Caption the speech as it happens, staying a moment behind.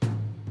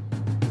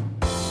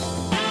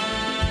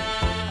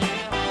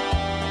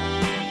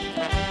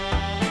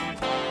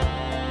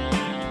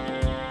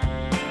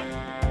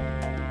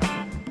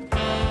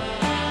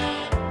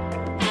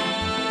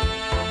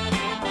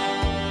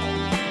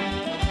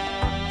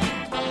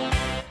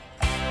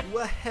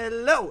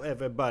Hello,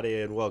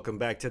 everybody, and welcome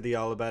back to the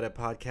All About It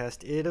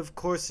podcast. It, of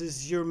course,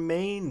 is your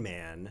main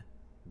man,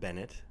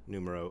 Bennett,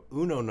 numero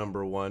uno,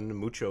 number one,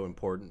 mucho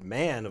important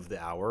man of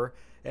the hour,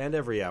 and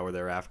every hour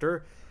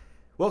thereafter.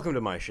 Welcome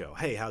to my show.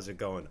 Hey, how's it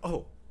going?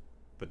 Oh,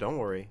 but don't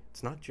worry,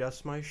 it's not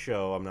just my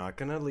show. I'm not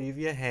going to leave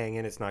you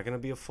hanging. It's not going to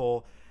be a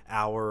full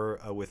hour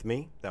with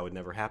me. That would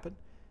never happen.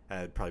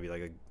 It'd probably be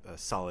like a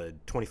solid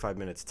 25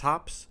 minutes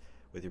tops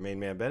with your main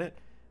man, Bennett.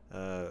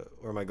 Where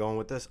am I going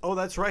with this? Oh,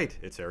 that's right.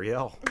 It's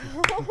Ariel.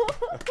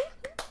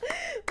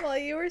 While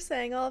you were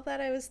saying all of that,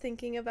 I was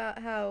thinking about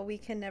how we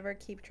can never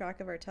keep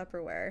track of our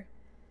Tupperware.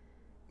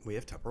 We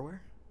have Tupperware?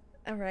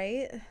 All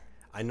right.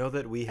 I know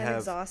that I'm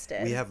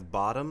exhausted. We have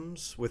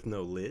bottoms with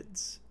no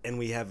lids, and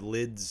we have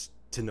lids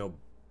to no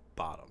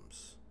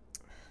bottoms.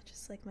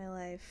 Just like my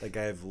life. Like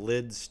I have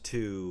lids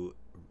to,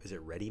 is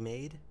it Ready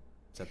Made?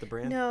 Is that the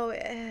brand? No,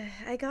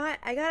 I got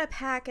a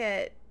pack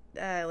at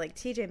like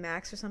TJ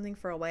Maxx or something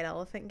for a white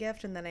elephant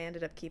gift, and then I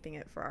ended up keeping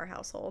it for our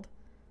household.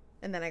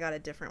 And then I got a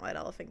different white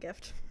elephant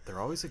gift.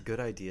 They're always a good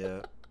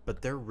idea,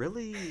 but they're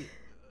really,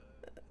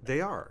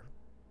 they are.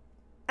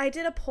 I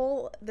did a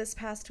poll this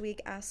past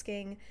week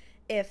asking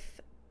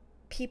if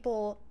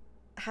people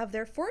have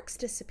their forks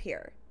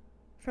disappear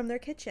from their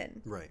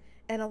kitchen. Right.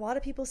 And a lot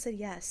of people said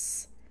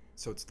yes.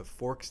 So it's the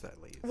forks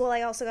that leave. Well,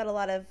 I also got a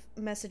lot of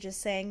messages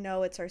saying,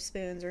 no, it's our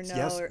spoons, or no,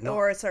 Yes, no.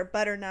 or it's our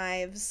butter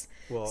knives.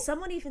 Well,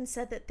 Someone even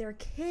said that their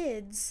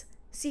kids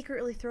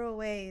secretly throw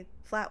away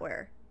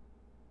flatware.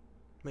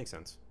 makes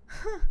sense.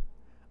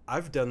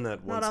 I've done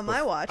that once. Not on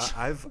my watch.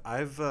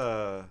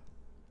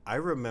 I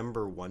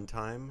remember one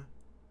time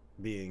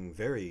being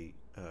very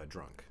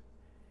drunk,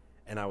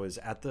 and I was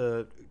at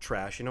the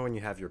trash. You know when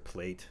you have your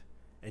plate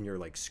and you're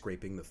like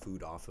scraping the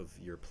food off of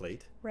your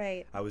plate?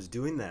 Right. I was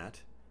doing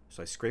that,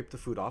 so I scraped the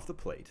food off the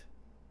plate,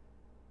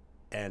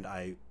 and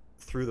I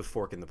threw the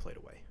fork and the plate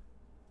away.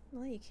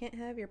 Well, you can't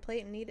have your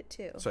plate and eat it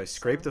too. So I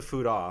scraped the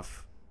food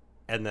off,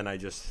 and then I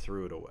just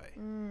threw it away,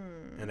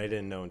 and I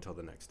didn't know until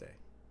the next day.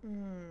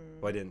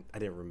 Well, I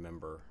didn't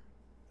remember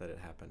that it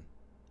happened.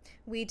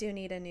 We do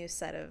need a new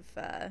set of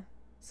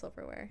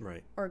silverware.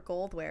 Right. Or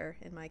goldware,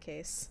 in my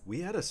case.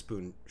 We had a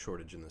spoon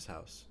shortage in this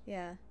house.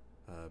 Yeah.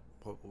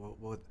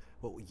 What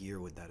year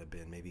would that have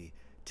been? Maybe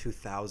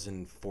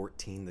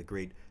 2014, the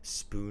great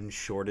spoon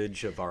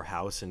shortage of our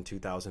house in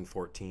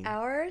 2014.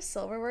 Our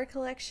silverware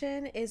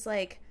collection is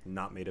like...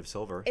 not made of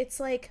silver. It's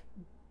like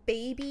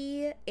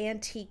baby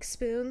antique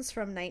spoons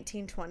from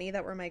 1920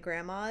 that were my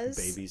grandma's.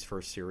 Baby's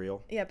first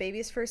cereal. Yeah,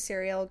 baby's first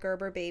cereal,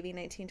 Gerber Baby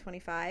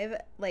 1925,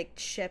 like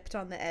chipped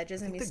on the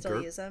edges, and we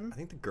still use them. I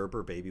think the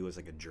Gerber Baby was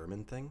like a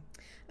German thing.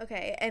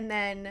 Okay, and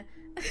then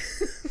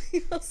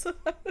we also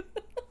have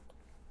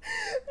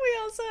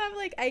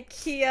like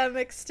IKEA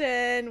mixed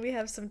in. We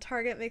have some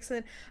Target mixed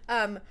in.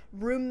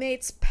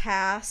 Roommates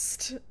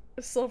past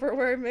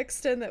silverware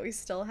mixed in that we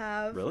still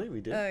have. Really?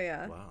 We did? Oh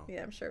yeah. Wow.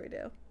 Yeah, I'm sure we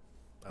do.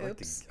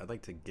 I'd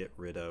like to get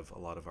rid of a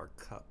lot of our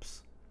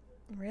cups.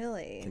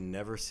 Really? You can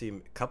never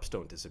see cups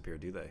don't disappear,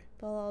 do they?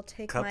 Well, I'll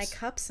take my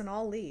cups and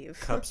I'll leave.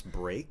 Cups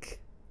break,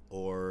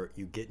 or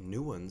you get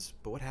new ones.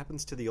 But what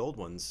happens to the old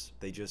ones?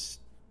 They just,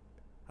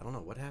 I don't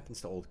know. What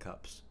happens to old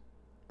cups?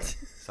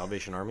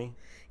 Salvation Army?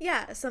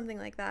 Yeah, something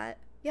like that.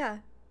 Yeah.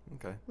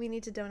 Okay. We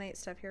need to donate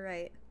stuff. You're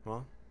right.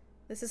 Well,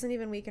 this isn't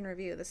even Week in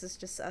Review. This is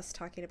just us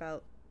talking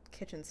about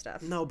kitchen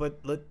stuff. No,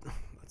 but let's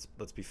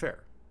be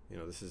fair. You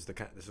know, this is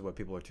what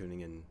people are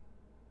tuning in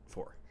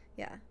for.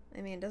 Yeah.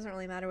 I mean, it doesn't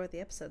really matter what the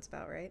episode's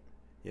about, right?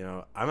 You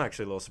know, I'm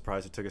actually a little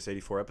surprised it took us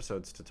 84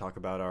 episodes to talk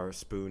about our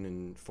spoon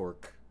and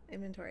fork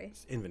inventory,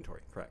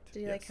 correct.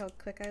 Did you like how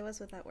quick I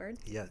was with that word?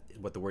 Yeah,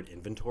 what, the word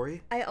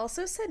inventory? I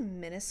also said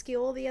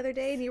minuscule the other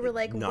day, and you were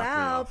like,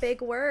 wow,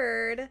 big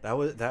word.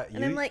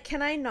 And I'm like,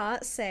 can I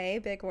not say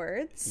big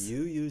words?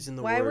 You using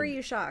the word... Why were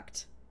you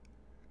shocked?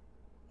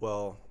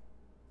 Well,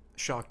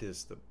 shocked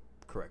is the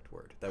correct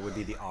word. That would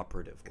be the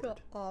operative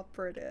word.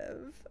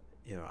 Operative.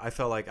 You know, I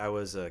felt like I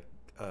was an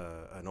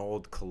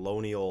old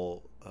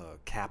colonial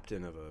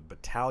captain of a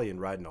battalion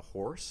riding a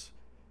horse,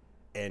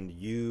 and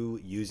you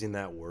using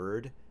that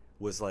word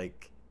was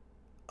like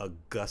a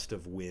gust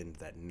of wind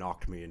that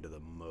knocked me into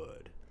the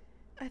mud.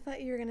 I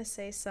thought you were going to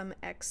say some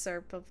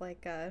excerpt of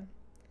like a...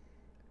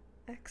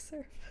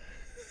 Excerpt?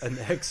 An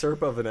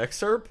excerpt of an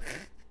excerpt?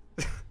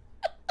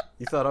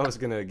 You thought I was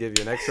going to give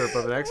you an excerpt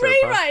of an excerpt,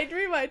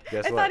 Rewind.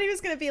 I thought he was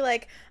going to be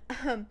like,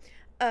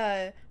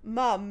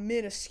 my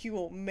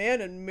minuscule man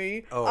and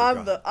me,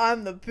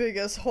 I'm the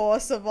biggest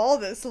horse of all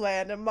this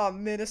land, and my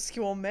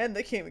minuscule men,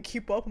 they can't even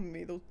keep up with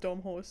me, those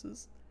dumb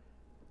horses.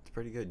 It's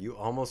pretty good. You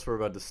almost were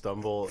about to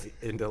stumble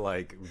into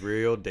like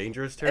real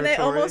dangerous territory.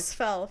 And I almost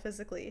fell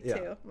physically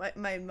too.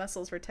 My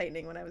muscles were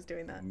tightening when I was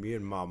doing that. Me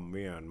and my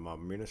men, my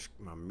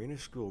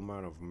minuscule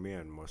amount of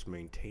men must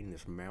maintain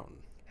this mountain.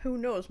 Who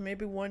knows?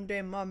 Maybe one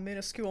day my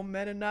minuscule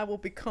men and I will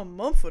become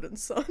Mumford and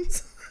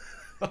Sons.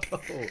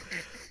 Oh,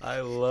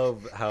 I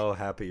love how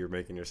happy you're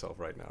making yourself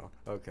right now.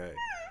 Okay.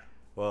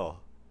 Well,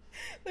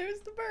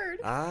 There's the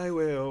bird. I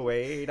will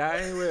wait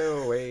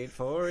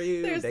for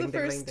you. There's the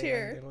first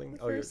tear.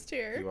 First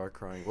tear. You are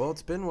crying. Well,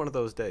 it's been one of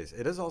those days.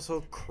 It is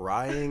also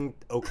crying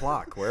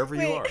o'clock, wherever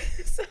you are.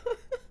 So,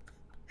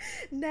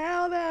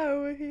 now that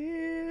we're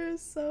here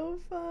so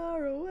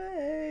far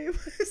away.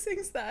 Who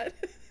sings that?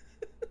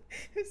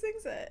 Who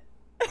sings it?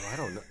 Oh, I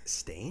don't know.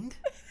 Stained?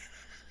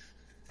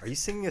 Are you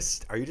singing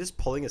are you just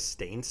pulling a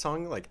Stained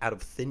song like out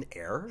of thin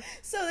air?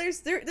 So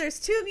there's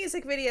two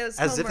music videos.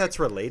 As if that's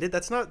related?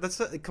 That's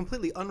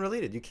completely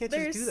unrelated. You can't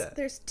just do that.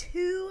 There's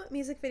two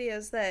music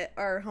videos that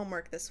are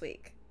homework this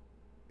week.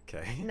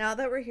 Okay. Now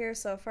that we're here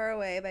so far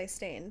away by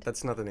Stained.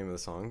 That's not the name of the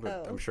song,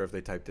 but I'm sure if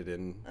they typed it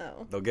in,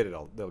 they'll get it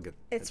all. They'll get.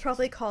 It's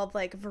probably called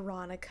like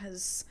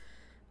Veronica's.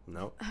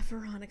 No.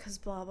 Veronica's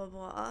blah blah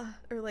blah,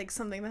 or like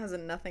something that has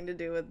nothing to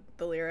do with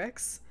the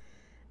lyrics.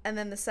 And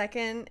then the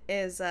second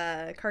is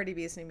Cardi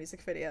B's new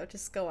music video.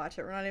 Just go watch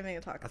it. We're not even going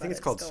to talk about it. I think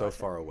it's called So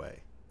Far Away.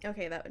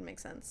 Okay, that would make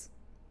sense.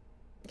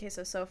 Okay,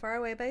 So Far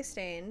Away by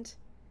Stained.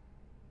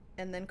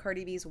 And then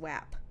Cardi B's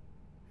WAP.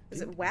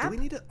 Is it WAP?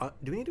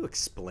 Do we need to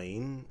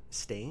explain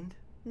Stained?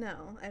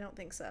 No, I don't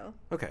think so.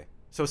 Okay.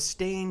 So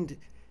Stained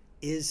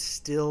is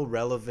still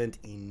relevant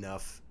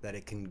enough that I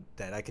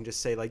can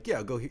just say like,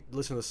 yeah, go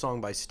listen to the song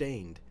by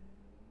Stained.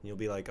 And you'll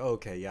be like, oh,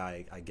 okay, yeah,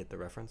 I get the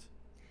reference.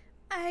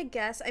 I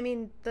guess. I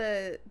mean,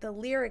 the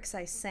lyrics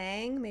I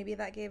sang, maybe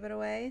that gave it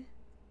away.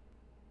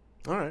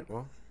 All right,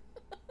 well.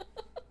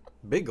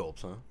 Big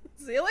gulps, huh?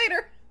 See you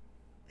later.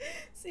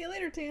 See you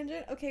later,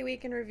 Tangent. Okay,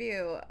 week in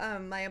review.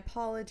 My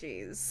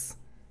apologies.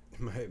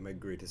 My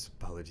greatest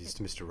apologies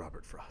to Mr.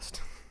 Robert Frost.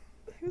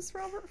 Who's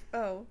Robert?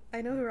 Oh,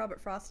 I know who Robert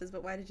Frost is,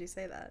 but why did you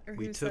say that? Or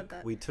who said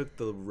that? We took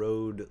the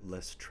road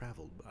less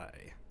traveled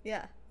by.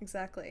 Yeah,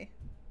 exactly.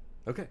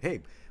 Okay, hey,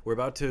 we're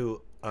about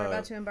to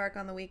embark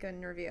on the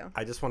weekend review.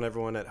 I just want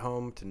everyone at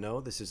home to know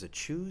this is a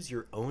choose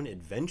your own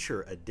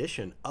adventure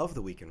edition of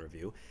the weekend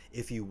review.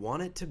 If you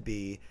want it to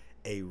be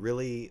a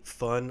really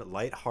fun,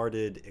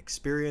 lighthearted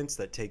experience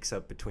that takes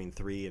up between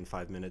 3 and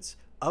 5 minutes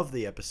of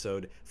the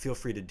episode, feel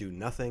free to do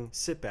nothing,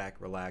 sit back,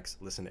 relax,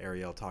 listen to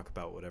Ariel talk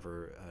about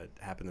whatever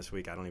happened this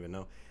week. I don't even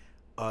know.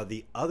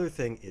 The other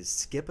thing is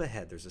skip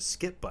ahead. There's a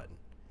skip button.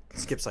 It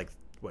skips like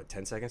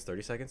 10 seconds,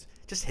 30 seconds.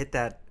 Just hit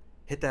that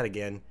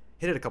again.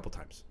 Hit it a couple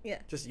times. Yeah.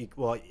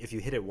 If you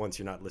hit it once,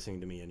 you're not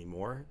listening to me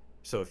anymore.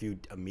 So if you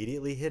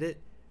immediately hit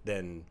it,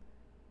 then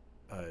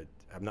I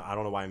don't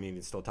know why I'm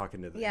even still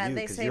talking to you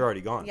because you're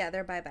already gone. Yeah,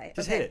 they're bye-bye.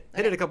 Just hit it.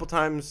 Hit it a couple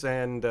times,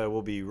 and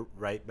we'll be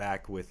right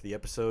back with the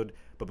episode.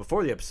 But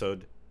before the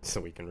episode, so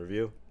we can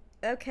review.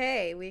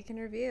 Okay, we can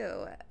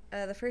review.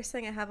 The first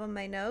thing I have on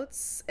my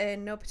notes,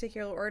 in no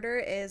particular order,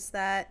 is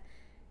that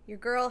your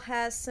girl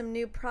has some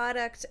new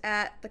product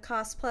at the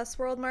Cost Plus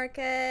World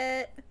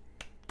Market.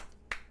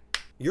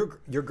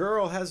 Your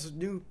girl has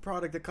new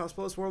product at Cost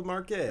Plus World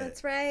Market.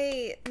 That's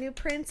right. New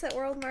prints at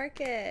World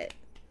Market.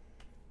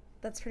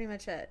 That's pretty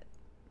much it.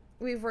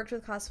 We've worked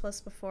with Cost Plus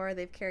before.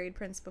 They've carried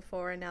prints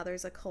before, and now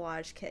there's a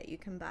collage kit you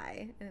can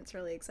buy, and it's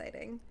really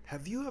exciting.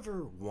 Have you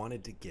ever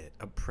wanted to get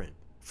a print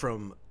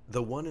from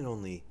the one and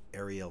only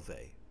Ariel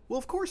Vey? Well,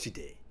 of course you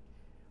did.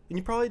 And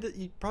you probably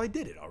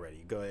did it already.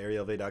 You go to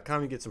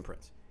arielvey.com, you get some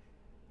prints.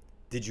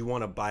 Did you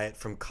want to buy it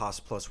from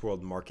Cost Plus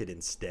World Market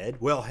instead?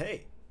 Well,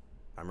 hey,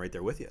 I'm right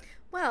there with you.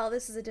 Well,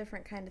 this is a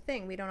different kind of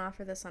thing. We don't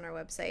offer this on our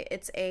website.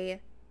 It's a...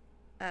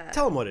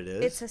 Tell them what it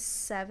is. It's a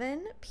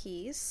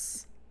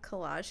 7-piece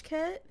collage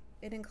kit.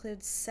 It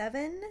includes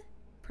 7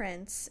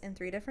 prints in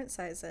 3 different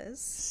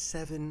sizes.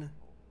 7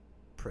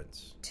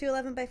 prints. 2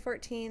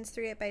 11x14s,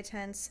 3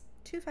 8x10s,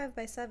 2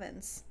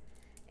 5x7s.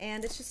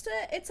 And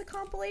it's a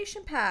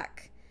compilation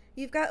pack.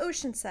 You've got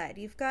Oceanside,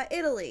 you've got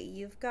Italy,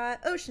 you've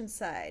got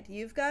Oceanside,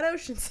 you've got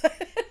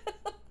Oceanside,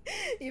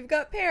 you've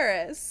got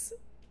Paris.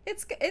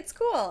 It's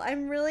cool.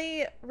 I'm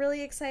really,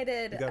 really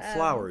excited. You got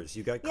flowers,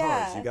 you got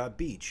cars, you got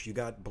beach, you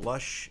got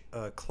blush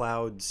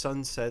cloud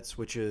sunsets,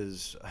 which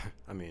is,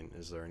 I mean,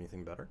 is there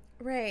anything better?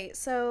 Right,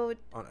 so...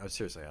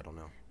 seriously, I don't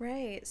know.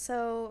 Right,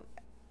 so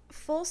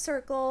full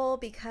circle,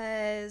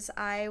 because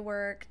I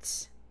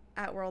worked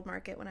at World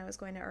Market when I was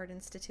going to Art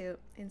Institute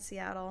in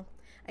Seattle.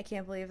 I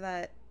can't believe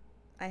that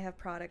I have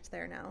product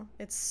there now.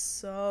 It's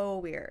so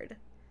weird.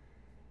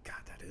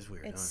 God, that is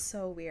weird. It's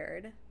so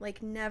weird.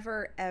 Like,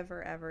 never,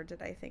 ever, ever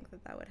did I think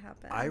that would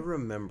happen. I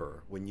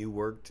remember when you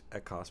worked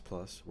at Cost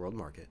Plus World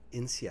Market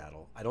in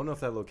Seattle. I don't know if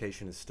that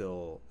location is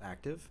still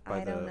active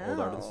by the Old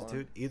Art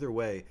Institute. Either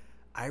way,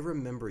 I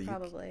remember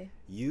probably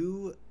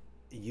you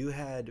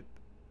had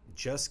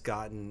just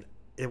gotten.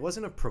 It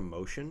wasn't a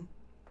promotion,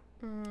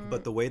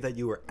 but the way that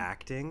you were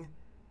acting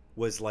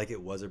was like it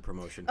was a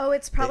promotion. Oh,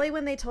 it's probably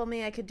when they told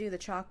me I could do the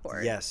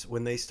chalkboard. Yes,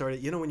 when they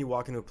started, when you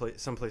walk into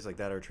some place like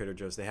that or Trader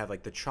Joe's, they have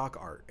like the chalk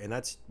art, and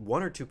that's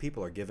 1 or 2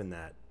 people are given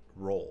that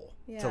role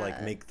to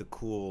like make the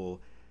cool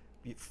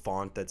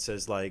font that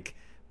says like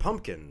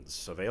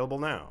pumpkins available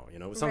now,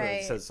 something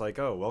that says like,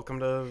 oh, welcome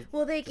to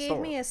Well, they gave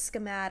me a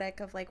schematic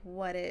of like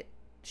what it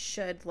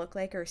should look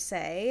like or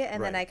say,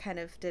 and Right. then I kind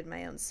of did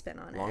my own spin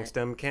on Long it.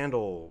 stem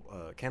candles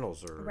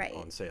are Right.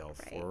 on sale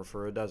Right.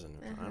 for a dozen.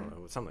 I don't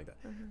know, something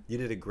like that. You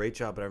did a great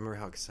job, but I remember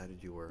how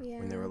excited you were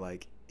when they Yeah. were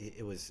like,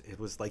 it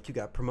was like you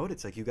got promoted.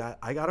 It's like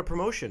I got a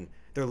promotion.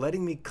 They're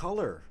letting me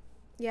color.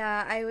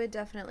 Yeah, I would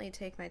definitely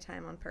take my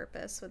time on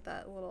purpose with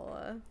that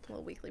little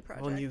weekly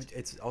project. Well, and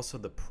it's also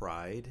the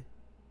pride.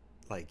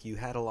 Like, you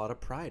had a lot of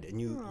pride, and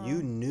you Aw,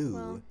 knew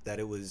well. that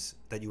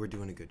that you were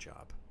doing a good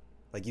job.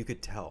 Like, you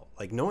could tell.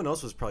 Like, no one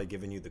else was probably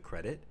giving you the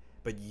credit,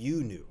 but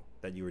you knew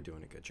that you were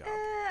doing a good job.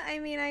 I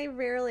mean, I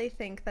rarely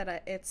think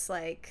that it's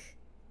like,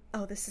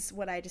 oh, this is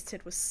what I just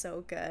did was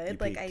so good. You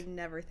Like, I peaked.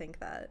 never think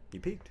that. You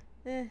peaked.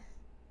 Eh.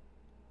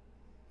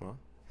 Well,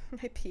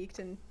 I peaked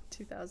in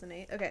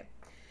 2008. Okay.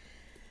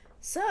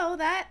 So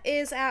that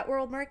is at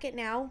World Market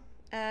now.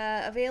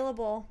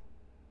 Available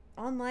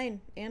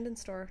online and in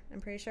store,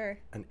 I'm pretty sure.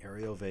 an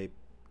Aerial Vape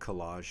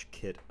collage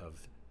kit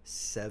of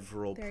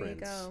several There you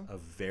prints go. of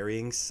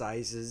varying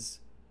sizes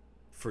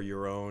for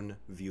your own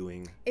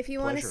viewing. If you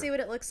want to pleasure. see what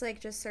it looks like,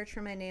 just search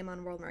for my name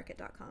on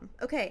worldmarket.com.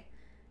 Okay.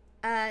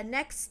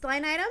 Next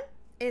line item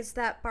is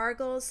that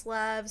Bargles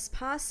loves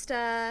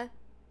pasta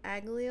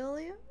aglio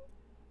olio.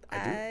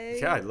 I do.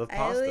 Yeah, I love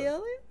pasta.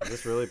 Aglio? Is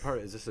this really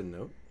is this a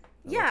note?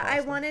 Yeah, I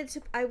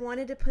pasta?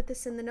 wanted to put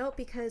this in the note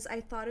because I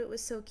thought it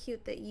was so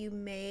cute that you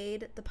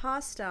made the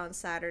pasta on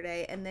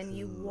Saturday and then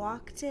you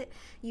walked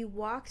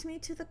me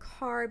to the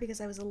car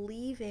because I was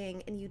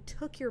leaving and you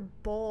took your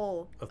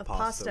bowl of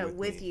pasta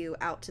with me. you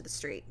out to the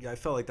street. Yeah, I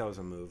felt like that was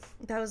a move.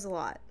 That was a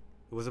lot.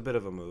 It was a bit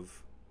of a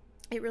move.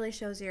 It really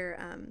shows your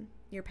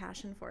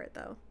passion for it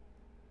though.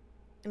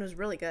 It was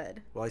really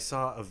good. Well, I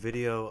saw a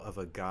video of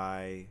a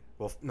guy.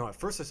 Well, no, at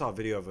first I saw a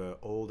video of an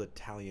old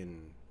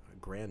Italian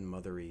great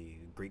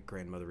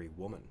grandmothery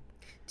woman.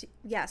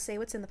 Yeah, say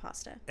what's in the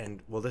pasta.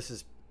 And, well, this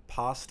is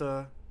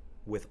pasta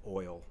with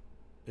oil,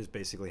 is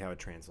basically how it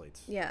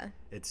translates. Yeah.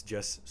 It's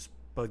just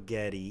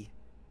spaghetti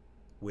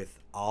with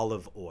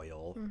olive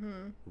oil,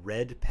 Mm-hmm.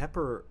 red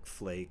pepper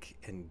flake,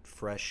 and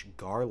fresh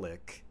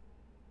garlic.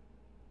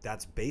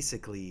 That's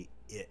basically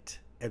it.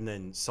 And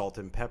then salt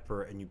and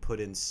pepper, and you put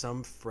in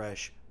some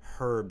fresh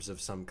herbs of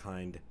some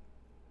kind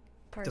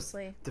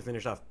Parsley. to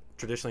finish off.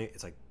 Traditionally,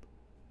 it's like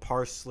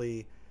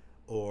parsley,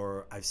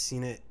 or I've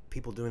seen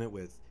people doing it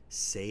with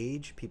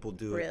sage. People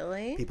do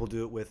Really? People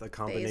do it with a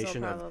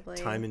combination of probably.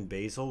 thyme and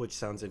basil, which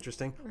sounds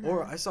interesting.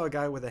 Or I saw a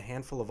guy with a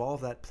handful of all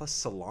of that plus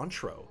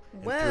cilantro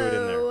and threw it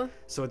in there. Whoa.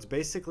 So it's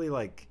basically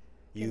like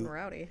Getting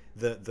rowdy.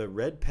 the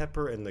red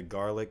pepper and the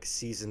garlic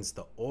seasons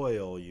the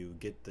oil. You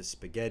get the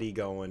spaghetti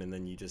going, and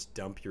then you just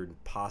dump your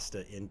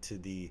pasta into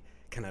the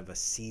kind of a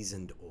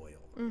seasoned oil.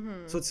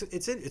 Mm-hmm. So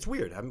it's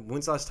weird.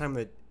 When's the last time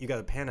that you got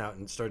a pan out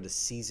and started to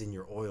season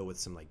your oil with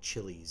some like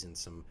chilies and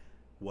some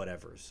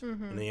whatevers?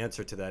 Mm-hmm. And the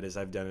answer to that is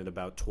I've done it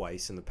about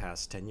twice in the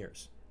past 10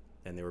 years,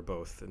 and they were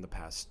both in the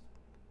past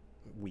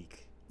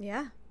week.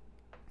 Yeah.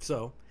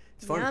 So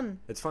it's fun. Yum.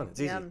 It's fun. It's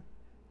easy. Yum.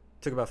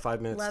 Took about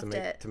 5 minutes Loved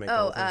it. to make the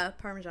whole thing.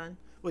 Parmesan.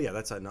 Well, yeah,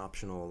 that's an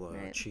optional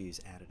Right. cheese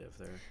additive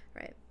there.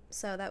 Right.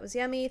 So that was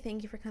yummy.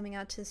 Thank you for coming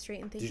out to the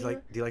street and thank you. Do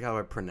you like how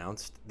I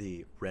pronounced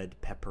the red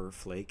pepper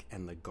flake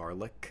and the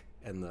garlic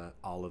and the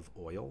olive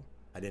oil?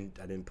 I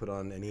didn't put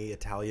on any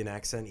Italian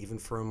accent even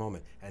for a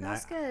moment, and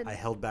That's good. I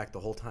held back the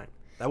whole time.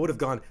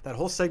 That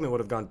whole segment would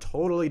have gone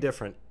totally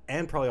different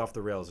and probably off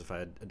the rails if I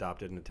had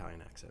adopted an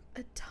Italian accent.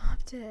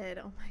 Adopted.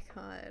 Oh my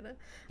god.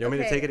 You want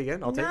me to take it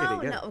again? I'll take it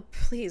again. No,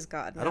 please,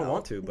 God, no. I don't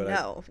want to, but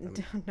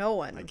no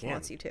one I can.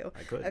 wants you to.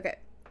 I could. Okay.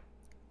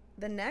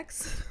 The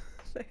next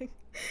thing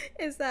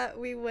is that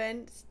we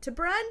went to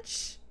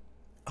brunch.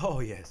 Oh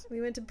yes.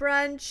 We went to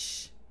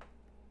brunch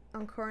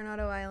on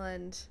Coronado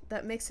Island.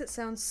 That makes it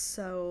sound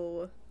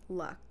so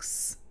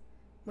luxe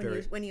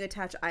when you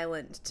attach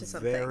island to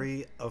something.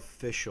 Very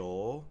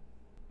official.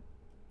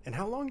 And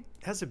how long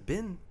has it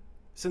been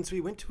since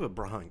we went to a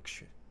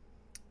brunch?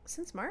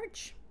 Since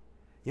March.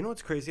 You know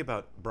what's crazy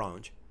about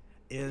brunch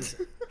is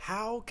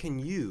how can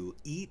you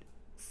eat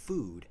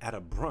food at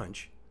a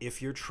brunch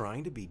if you're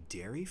trying to be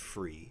dairy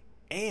free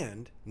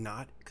and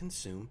not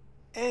consume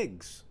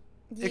eggs?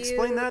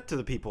 Explain that to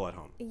the people at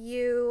home.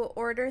 You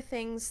order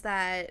things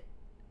that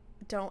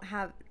don't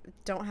have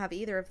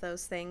either of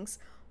those things,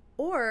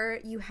 or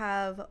you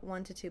have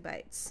 1 to 2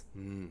 bites.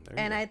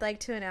 And I'd like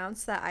to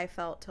announce that I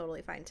felt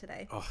totally fine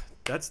today. Oh,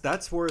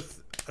 that's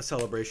worth a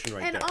celebration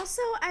right there. And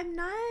also, I'm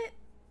not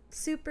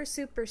super,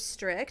 super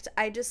strict.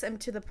 I just am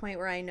to the point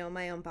where I know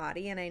my own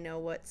body and I know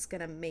what's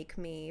going to make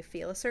me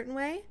feel a certain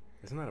way.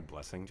 Isn't that a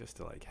blessing just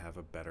to like have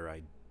a better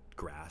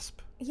grasp?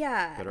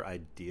 Yeah. Better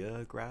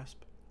idea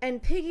grasp? And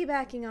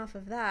piggybacking off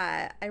of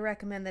that, I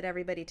recommend that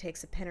everybody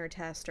takes a Pinner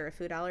test or a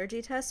food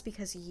allergy test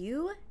because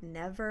you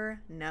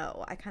never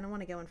know. I kind of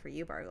want to get one for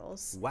you,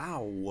 Bargles.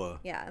 Wow.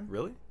 Yeah.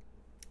 Really?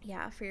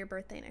 Yeah, for your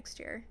birthday next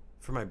year.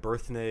 For my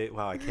birthday,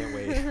 wow, I can't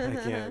wait.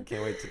 I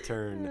can't wait to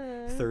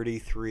turn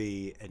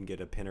 33 and get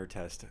a Pinner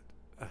test.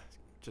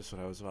 Just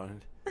what I was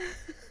wanted.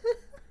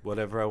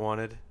 Whatever I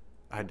wanted,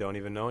 I don't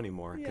even know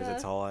anymore because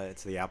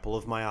it's the apple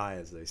of my eye,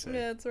 as they say.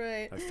 Yeah, that's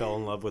right. I fell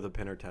in love with a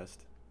Pinner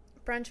test.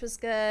 Brunch was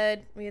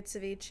good. We had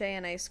ceviche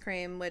and ice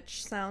cream,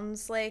 which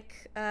sounds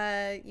like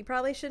you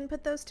probably shouldn't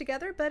put those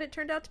together, but it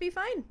turned out to be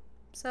fine.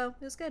 So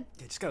it was good.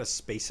 You just got to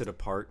space it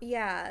apart.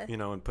 Yeah. You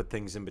know, and put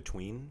things in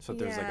between. So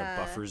there's like a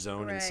buffer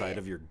zone inside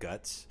of your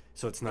guts.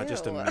 So it's not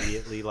just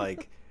immediately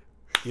like,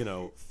 you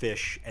know,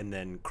 fish and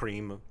then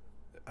cream.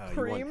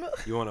 Cream?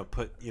 You want to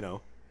put, you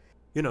want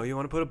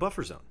to put a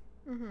buffer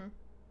zone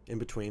in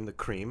between the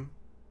cream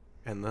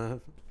and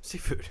the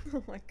seafood.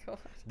 Oh my god.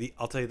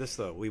 I'll tell you this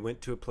though, we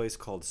went to a place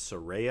called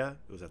Soraya.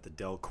 It was at the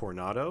Del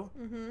Coronado,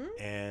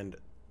 and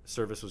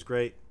service was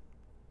great.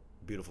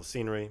 Beautiful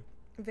scenery.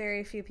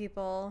 Very few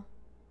people.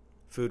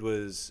 Food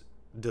was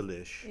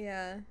delish.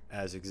 Yeah.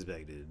 As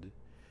expected,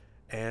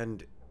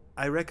 and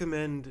I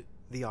recommend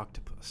the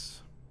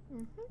octopus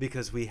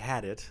because we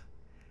had it,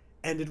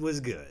 and it was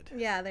good.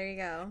 Yeah, there you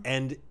go.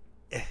 And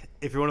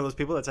if you're one of those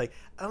people that's like,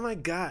 oh my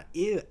god,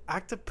 ew,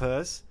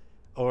 octopus,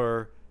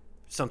 or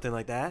something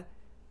like that,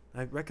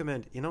 I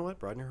recommend, you know what,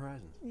 broaden your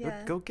horizons.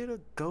 Yeah.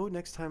 Go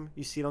next time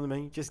you see it on the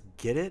menu, just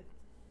get it.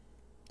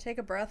 Take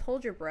a breath,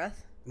 hold your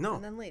breath,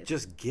 and then leave.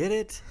 Just get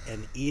it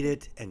and eat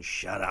it and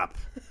shut up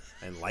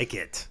and like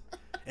it.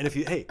 And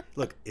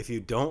if you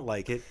don't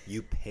like it,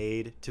 you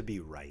paid to be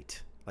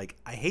right. Like,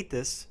 I hate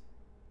this.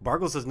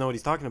 Bargles doesn't know what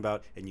he's talking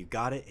about, and you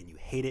got it, and you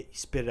hate it, you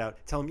spit it out.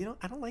 Tell him,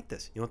 I don't like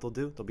this. You know what they'll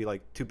do? They'll be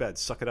like, too bad,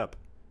 suck it up.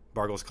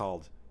 Bargles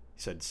called.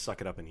 He said, suck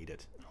it up and eat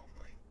it. Oh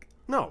my god.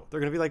 No, they're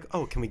gonna be like,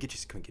 oh, can we get you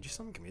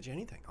something? Can we get you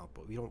anything? Oh,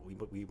 but we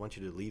want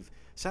you to leave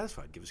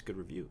satisfied. Give us a good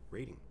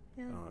rating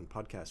on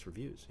podcast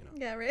reviews.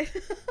 Yeah, right.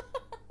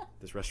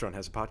 This restaurant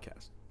has a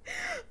podcast.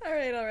 All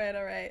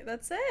right.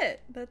 That's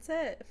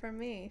it from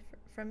me.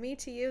 From me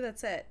to you,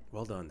 that's it.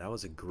 Well done. That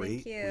was a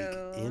great week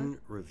in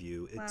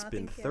review. It's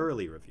been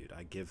thoroughly reviewed.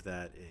 I give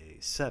that a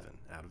 7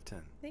 out of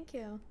 10. Thank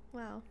you.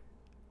 Wow.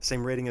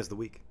 Same rating as the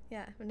week.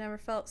 Yeah, I've never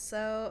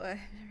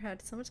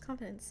had so much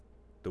confidence.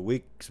 The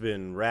week's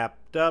been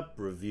wrapped up,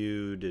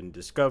 reviewed, and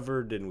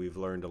discovered, and we've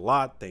learned a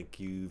lot. Thank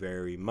you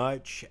very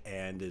much.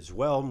 And as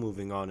well,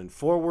 moving on and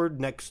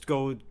forward,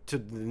 go to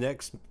the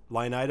next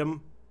line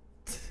item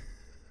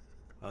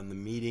on the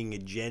meeting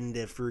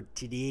agenda for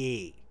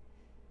today.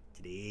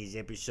 Today's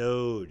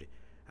episode.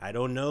 I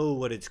don't know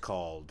what it's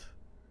called.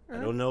 I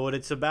don't know what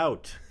it's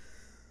about.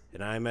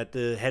 And I'm at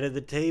the head of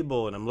the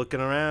table, and I'm looking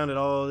around at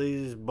all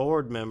these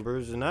board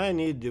members, and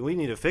we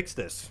need to fix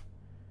this.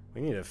 We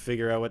need to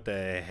figure out what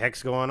the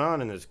heck's going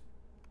on in this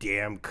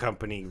damn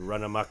company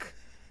run amok.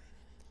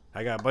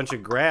 I got a bunch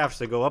of graphs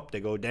that go up,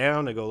 they go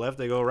down, they go left,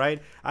 they go right.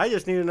 I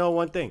just need to know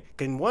one thing.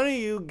 Can one of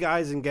you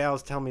guys and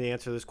gals tell me the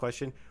answer to this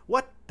question?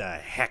 What the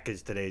heck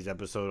is today's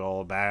episode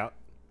all about?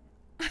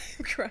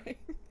 I'm crying.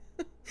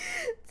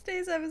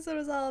 Today's episode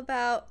is all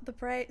about the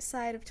bright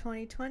side of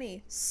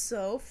 2020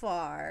 so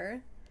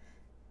far.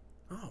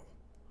 Oh,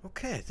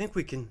 okay. I think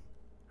we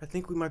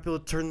might be able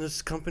to turn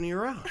this company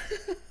around.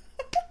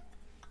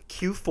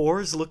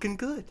 Q4 is looking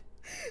good.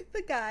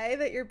 The guy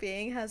that you're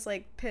being has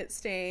like pit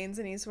stains,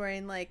 and he's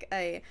wearing like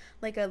a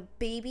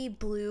baby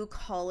blue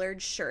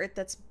collared shirt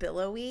that's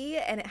billowy,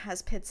 and it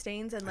has pit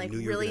stains and like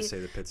really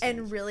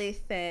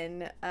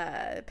thin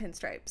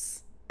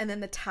pinstripes, and then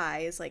the tie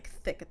is like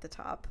thick at the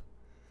top.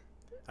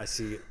 I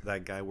see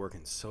that guy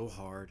working so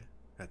hard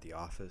at the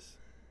office,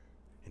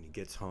 and he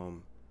gets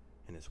home,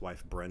 and his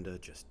wife Brenda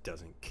just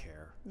doesn't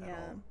care at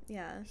all.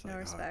 Yeah, it's no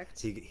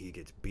respect. He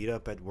gets beat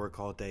up at work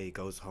all day. He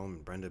goes home,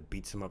 and Brenda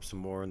beats him up some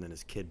more, and then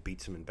his kid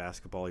beats him in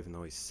basketball, even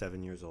though he's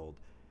 7 years old.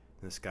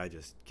 And this guy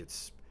just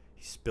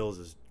he spills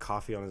his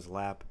coffee on his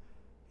lap.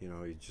 He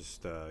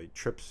just he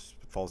trips,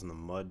 falls in the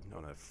mud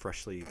on a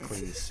freshly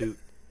cleaned suit,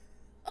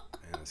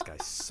 and this guy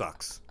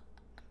sucks.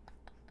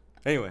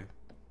 Anyway.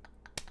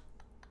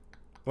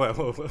 What?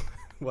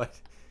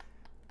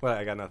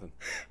 I got nothing.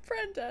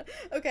 Brenda.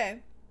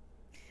 Okay.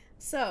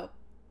 So,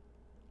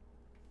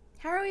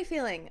 how are we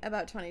feeling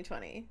about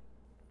 2020?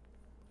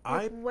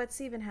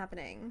 What's even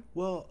happening?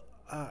 Well,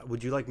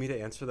 would you like me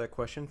to answer that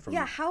question?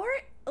 Yeah.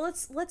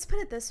 Let's put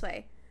it this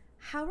way.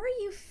 How are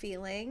you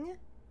feeling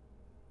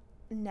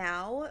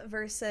now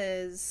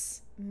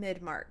versus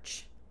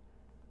mid-March?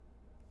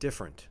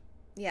 Different.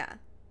 Yeah.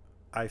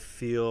 I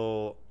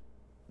feel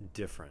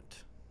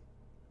different.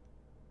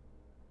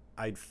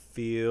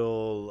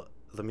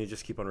 Let me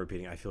just keep on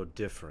repeating. I feel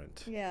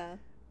different. Yeah.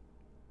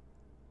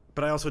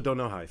 But I also don't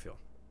know how I feel.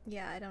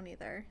 Yeah, I don't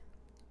either.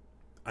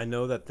 I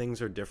know that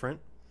things are different.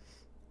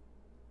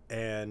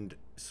 And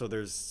so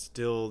there's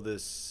been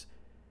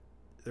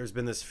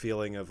this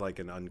feeling of like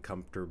an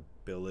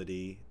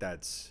uncomfortability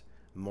that's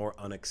more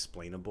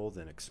unexplainable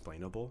than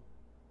explainable.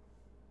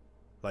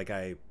 Like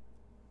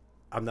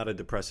I'm not a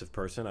depressive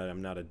person.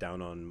 I'm not a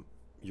down on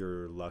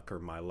your luck or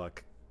my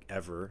luck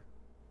ever,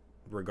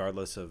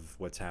 regardless of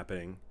what's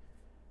happening,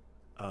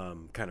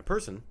 kind of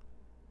person.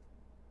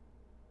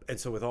 And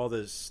so with all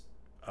this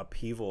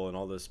upheaval and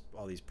all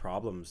these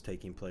problems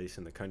taking place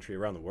in the country,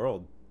 around the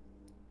world,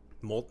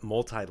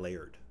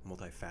 multi-layered,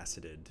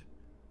 multifaceted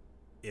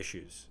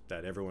issues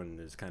that everyone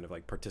is kind of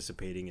like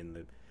participating in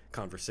the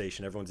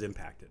conversation. Everyone's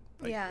impacted.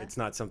 Like, yeah. It's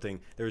not something.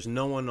 There's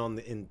no one on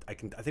the. I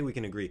think we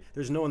can agree.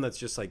 There's no one that's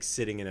just like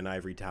sitting in an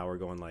ivory tower,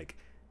 going like,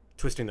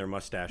 twisting their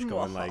mustache,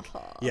 going like,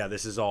 yeah,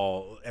 this is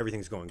all.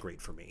 Everything's going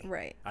great for me.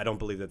 Right. I don't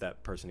believe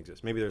that person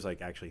exists. Maybe there's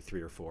like actually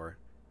 3 or 4,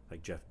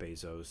 like Jeff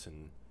Bezos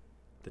and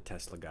the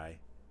Tesla guy,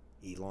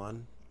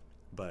 Elon,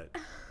 but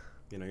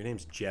you know, your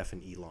name's Jeff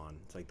and Elon.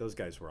 It's like those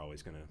guys were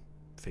always gonna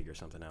figure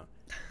something out.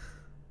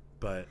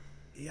 But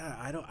yeah,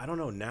 I don't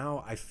know.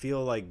 Now I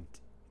feel like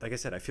I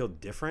said, I feel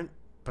different,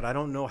 but I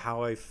don't know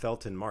how I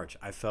felt in March.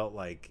 I felt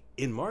like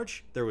in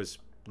March there was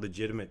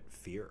legitimate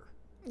fear.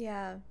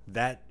 Yeah.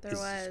 There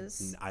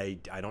was. I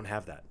don't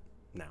have that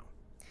now.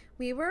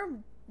 We were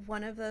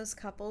one of those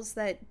couples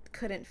that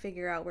couldn't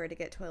figure out where to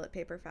get toilet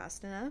paper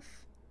fast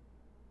enough.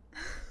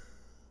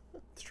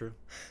 It's true.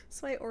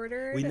 So I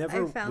ordered. We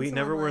never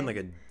online. were in like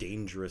a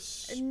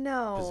dangerous position.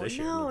 No.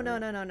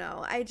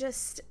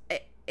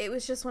 It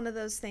was just one of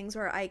those things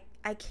where I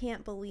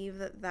can't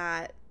believe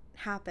that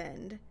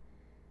happened.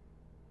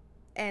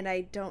 And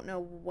I don't know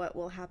what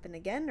will happen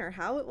again or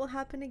how it will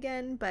happen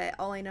again, but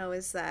all I know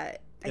is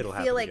that I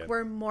feel like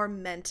we're more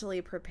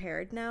mentally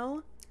prepared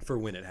now. For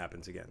when it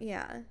happens again.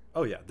 Yeah.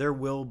 Oh, yeah. There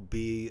will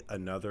be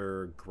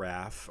another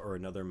graph or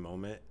another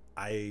moment.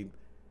 I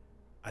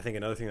think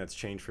another thing that's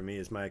changed for me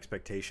is my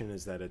expectation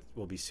is that it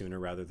will be sooner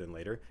rather than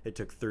later. It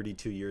took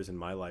 32 years in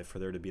my life for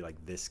there to be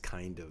like this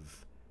kind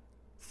of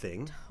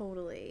thing.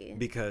 Totally.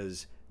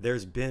 Because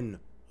there's been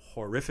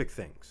horrific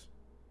things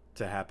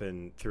to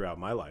happen throughout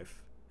my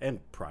life and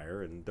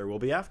prior, and there will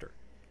be after.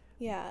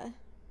 Yeah.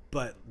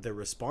 But the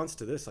response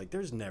to this, like,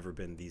 there's never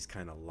been these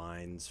kind of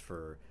lines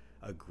for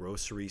a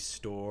grocery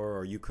store,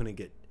 or you couldn't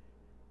get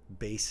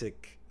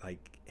basic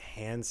like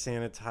hand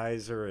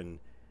sanitizer, and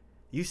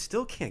you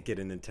still can't get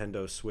a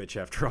Nintendo Switch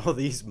after all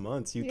these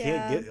months. You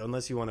can't get,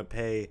 unless you want to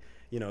pay,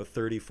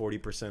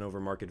 30-40% over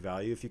market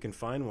value. If you can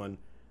find one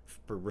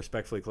for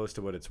respectfully close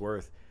to what it's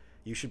worth,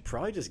 you should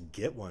probably just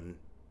get one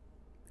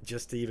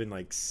just to even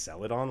like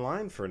sell it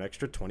online for an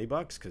extra $20,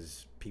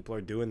 because people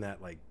are doing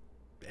that like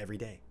every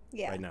day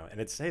right now. And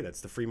it's, hey,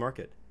 that's the free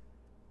market.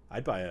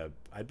 I'd buy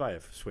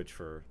a Switch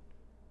for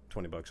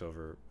 $20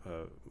 over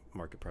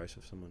market price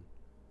if someone,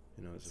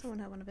 someone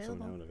had one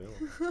available.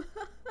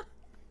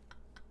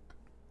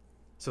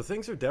 So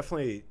things are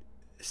definitely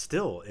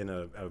still in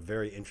a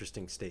very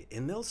interesting state,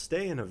 and they'll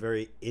stay in a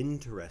very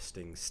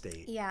interesting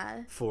state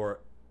for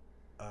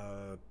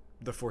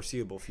the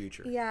foreseeable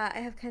future. Yeah, I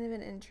have kind of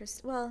an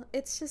interest. Well,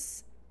 it's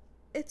just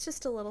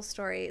a little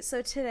story.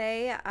 So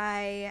today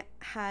I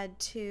had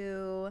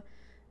to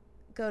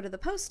go to the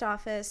post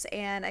office,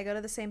 and I go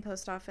to the same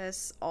post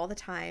office all the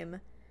time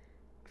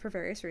for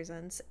various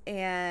reasons,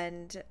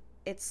 and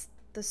it's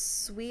the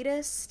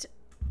sweetest.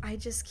 I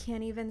just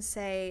can't even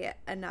say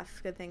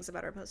enough good things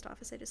about our post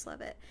office. I just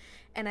love it.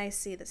 And I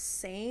see the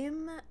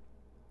same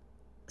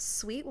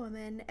sweet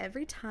woman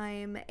every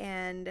time,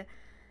 and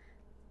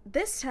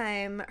this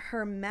time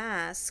her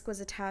mask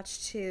was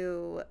attached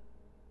to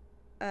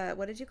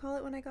what did you call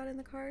it when I got in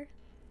the car?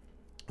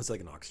 It's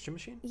like an oxygen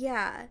machine?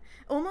 Yeah.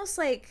 Almost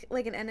like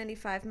an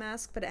N95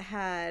 mask, but it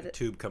had a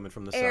tube coming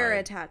from the air side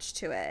attached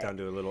to it. Down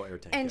to a little air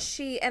tank.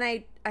 And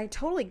I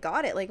totally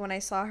got it. Like when I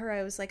saw her,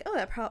 I was like, oh,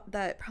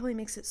 that probably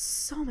makes it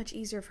so much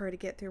easier for her to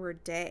get through her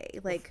day.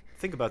 Like,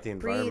 think about the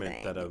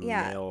environment that a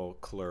male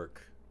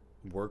clerk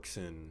works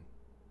in.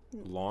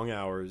 Long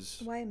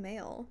hours. Why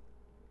male?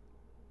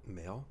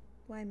 Male?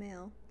 Why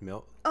male?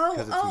 Male? Oh,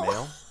 because it's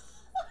male?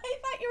 I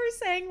thought you were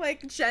saying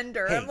like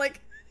gender. Hey, I'm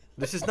like,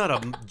 this is not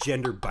a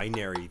gender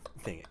binary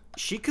thing.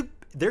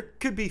 There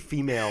could be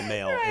female,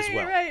 male as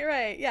well.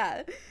 Right.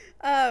 Yeah.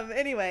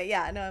 Anyway,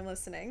 yeah. No, I'm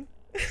listening.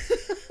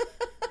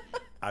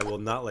 I will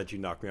not let you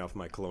knock me off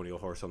my colonial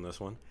horse on this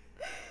one.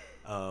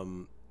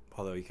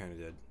 Although you kind of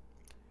did.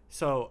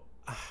 So,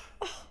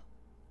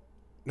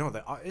 no,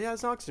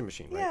 it's an oxygen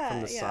machine, right? Yeah,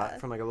 from the side,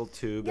 from like a little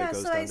tube that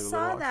goes so down to a little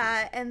I saw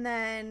that, and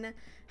then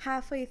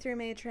halfway through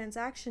my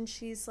transaction,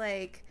 she's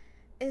like,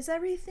 is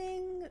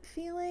everything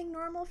feeling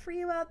normal for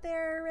you out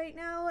there right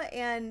now?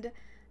 And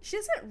she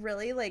doesn't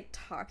really like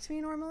talk to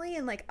me normally,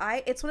 and like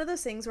it's one of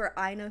those things where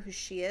I know who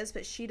she is,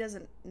 but she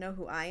doesn't know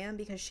who I am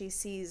because she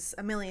sees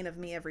a million of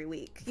me every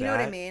week. You know what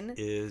I mean? That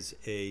is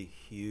a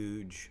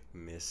huge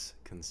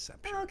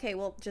misconception. Okay,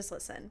 well, just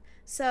listen.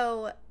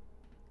 So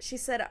she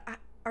said,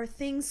 are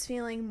things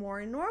feeling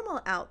more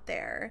normal out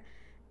there?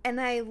 And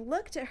I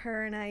looked at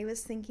her and I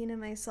was thinking to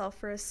myself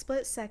for a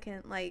split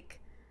second, like,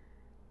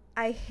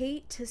 I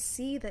hate to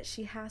see that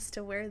she has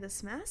to wear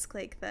this mask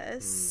like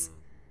this.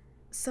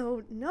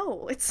 So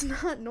no, it's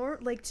not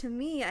like, to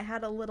me, I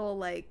had a little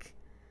like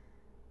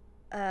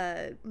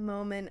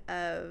moment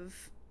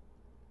of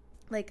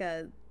like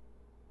a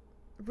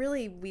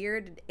really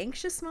weird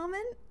anxious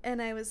moment,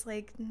 and I was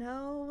like,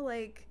 no,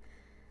 like,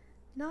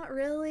 not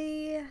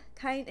really.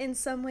 In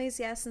some ways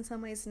yes, in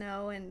some ways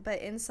no.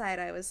 But inside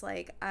I was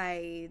like,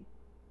 my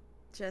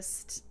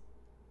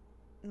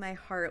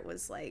heart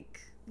was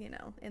like,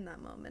 in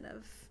that moment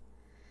of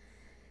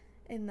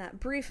in that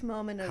brief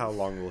moment of how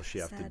long will she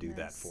have sadness. To do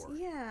that for?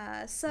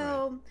 Yeah.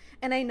 So, right.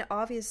 And I know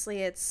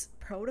obviously it's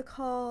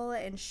protocol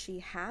and she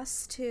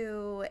has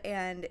to,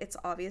 and it's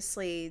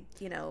obviously,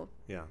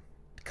 yeah,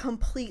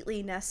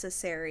 completely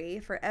necessary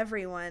for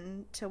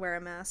everyone to wear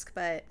a mask,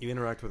 but you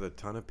interact with a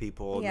ton of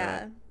people in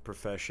that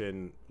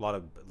profession, a lot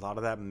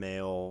of that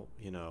male,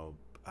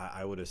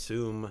 I would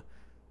assume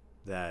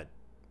that,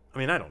 I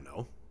mean, I don't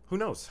know. Who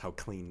knows how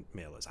clean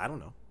male is? I don't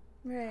know.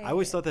 Right. I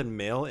always thought that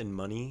mail and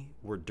money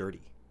were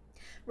dirty.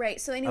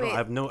 Right. So anyway, I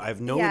have no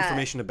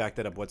information to back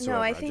that up whatsoever.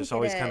 No, I just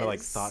always kind of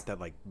like thought that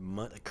like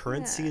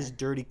currency is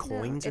dirty.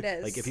 Coins, it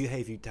is. Like if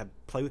you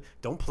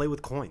don't play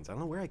with coins. I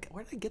don't know where did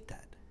I get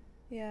that.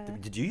 Yeah.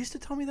 Did you used to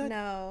tell me that?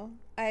 No,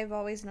 I've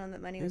always known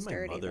that money was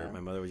dirty. My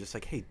mother was just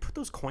like, "Hey, put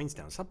those coins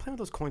down. Stop playing with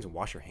those coins and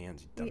wash your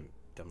hands, you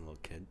dumb little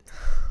kid."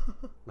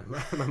 my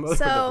mother would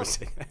never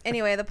say that.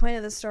 Anyway, the point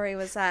of the story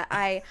was that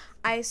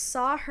I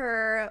saw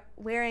her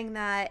wearing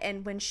that,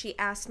 and when she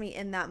asked me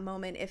in that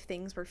moment if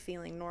things were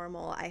feeling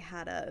normal, I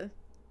had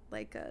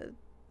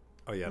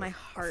my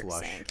heart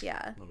sank.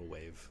 Yeah. Little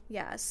wave.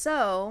 Yeah.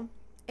 So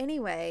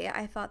anyway,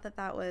 I thought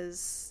that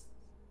was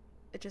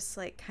just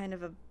like kind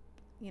of a,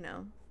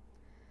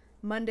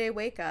 Monday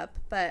wake up,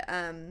 but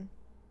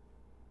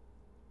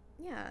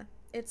yeah,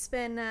 it's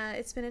been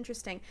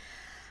interesting.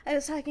 I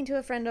was talking to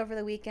a friend over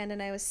the weekend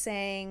and I was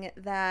saying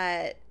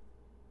that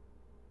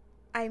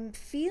I'm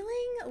feeling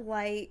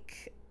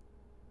like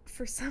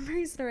for some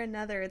reason or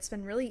another it's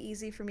been really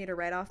easy for me to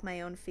write off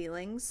my own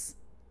feelings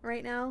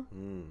right now.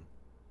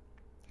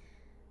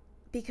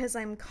 Because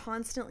I'm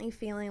constantly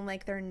feeling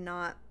like they're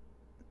not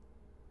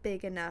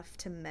big enough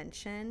to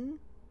mention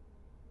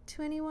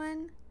to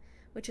anyone.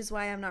 Which is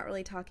why I'm not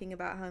really talking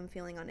about how I'm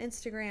feeling on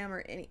Instagram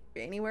or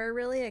anywhere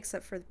really,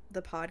 except for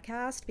the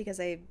podcast,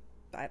 because I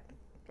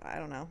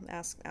don't know.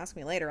 Ask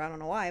me later. I don't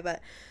know why,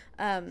 but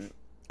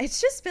it's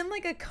just been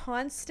like a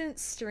constant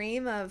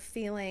stream of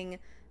feeling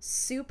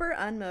super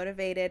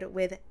unmotivated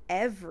with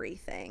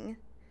everything.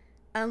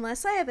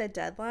 Unless I have a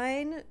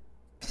deadline,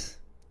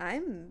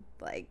 I'm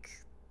like,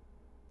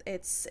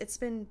 it's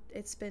been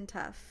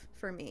tough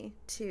for me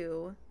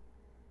to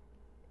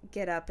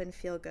get up and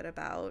feel good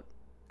about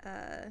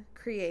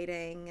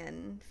creating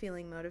and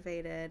feeling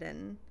motivated,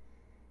 and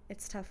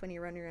it's tough when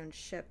you run your own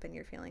ship and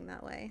you're feeling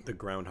that way. The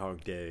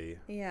Groundhog Day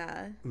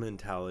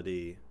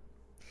mentality.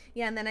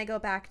 Yeah, and then I go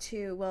back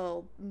to,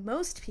 well,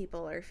 most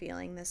people are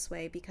feeling this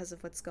way because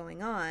of what's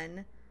going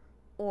on,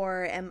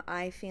 or am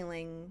I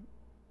feeling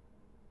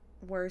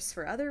worse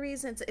for other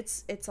reasons?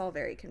 It's all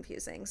very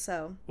confusing.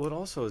 So well, it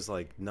also is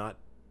like not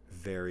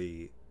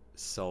very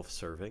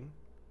self-serving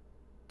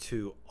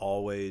to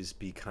always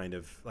be kind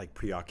of like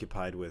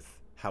preoccupied with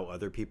how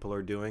other people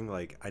are doing.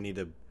 Like I need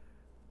to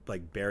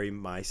like bury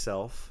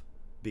myself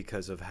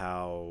because of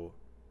how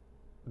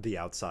the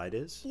outside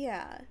is.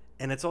 Yeah.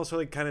 And it's also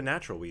like kind of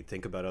natural. We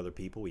think about other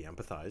people, we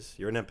empathize.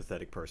 You're an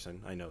empathetic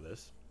person. I know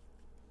this.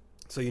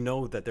 So you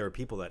know that there are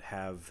people that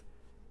have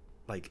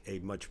like a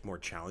much more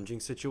challenging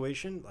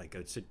situation. Like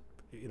it's,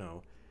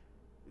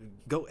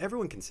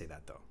 everyone can say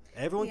that though.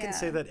 Everyone can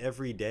say that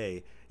every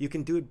day. You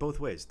can do it both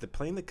ways.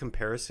 Playing the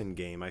comparison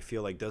game, I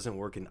feel like doesn't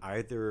work in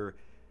either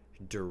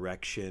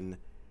direction.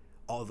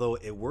 Although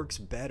it works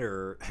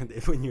better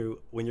when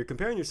you're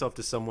comparing yourself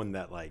to someone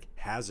that like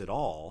has it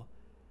all,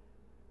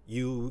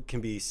 you can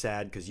be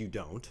sad because you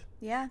don't.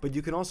 Yeah. But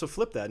you can also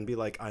flip that and be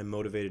like, I'm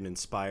motivated and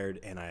inspired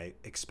and I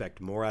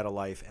expect more out of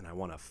life and I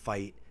want to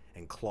fight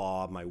and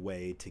claw my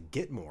way to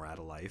get more out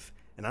of life.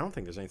 And I don't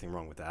think there's anything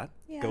wrong with that.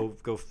 Yeah.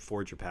 Go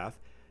forge your path.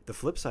 The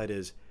flip side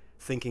is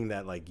thinking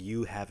that like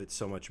you have it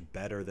so much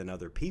better than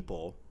other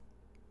people,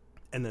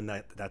 and then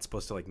that's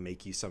supposed to like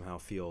make you somehow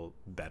feel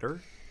better.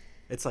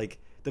 It's like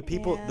the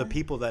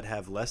people that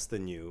have less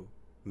than you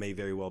may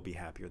very well be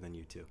happier than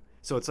you too.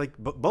 So it's like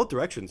both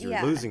directions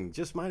you're losing.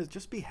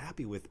 Just be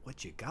happy with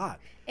what you got.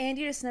 And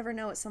you just never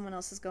know what someone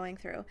else is going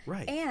through.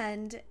 Right.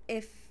 And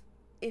if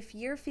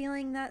you're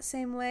feeling that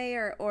same way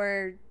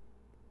or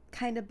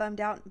kind of bummed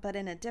out but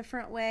in a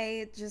different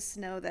way, just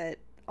know that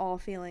all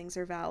feelings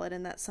are valid,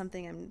 and that's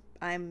something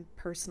I'm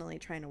personally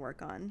trying to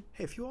work on.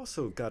 Hey, if you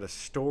also got a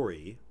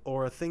story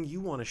or a thing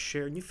you want to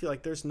share and you feel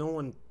like there's no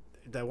one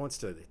that wants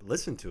to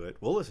listen to it,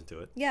 we'll listen to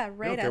it. Yeah,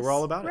 write us. We're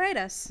all about it. Write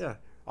us. Yeah.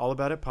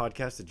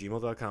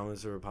 allaboutitpodcast@gmail.com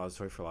is a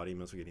repository for a lot of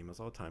emails. We get emails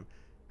all the time.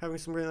 Having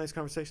some really nice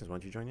conversations. Why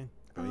don't you join in?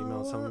 Go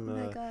email some. Oh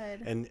my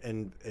God.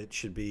 And it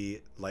should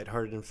be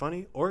lighthearted and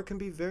funny, or it can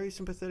be very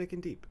sympathetic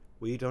and deep.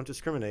 We don't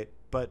discriminate,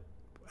 but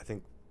I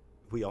think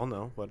we all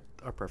know what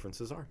our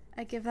preferences are.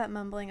 I give that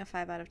mumbling a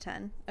 5 out of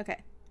 10.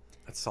 Okay.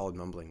 That's solid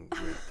mumbling.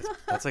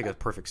 That's like a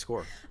perfect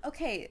score.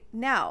 Okay,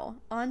 now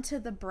on to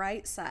the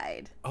bright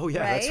side. Oh yeah,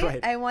 right? That's right.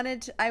 I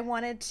wanted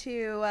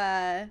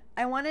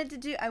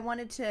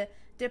to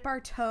dip our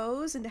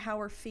toes into how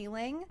we're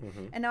feeling,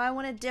 and now I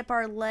want to dip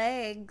our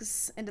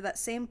legs into that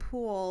same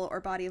pool or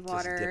body of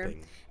water,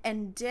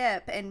 and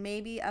dip, and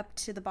maybe up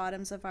to the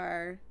bottoms of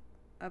our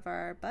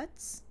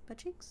butts, butt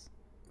cheeks.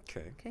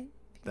 Okay. Okay.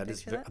 If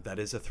That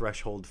is a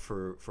threshold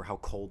for how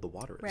cold the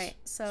water is. Right.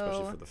 So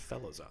especially for the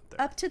fellows out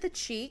there. Up to the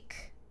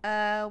cheek.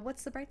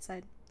 What's the bright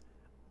side?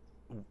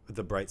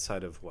 The bright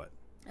side of what?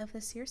 Of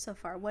this year so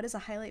far. What is a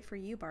highlight for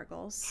you,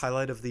 Bargles?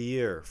 Highlight of the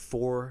year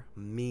for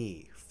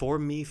me. For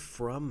me,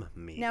 from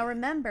me. Now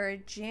remember,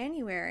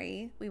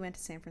 January we went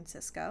to San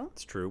Francisco.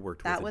 It's true.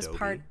 Worked with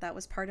Adobe. That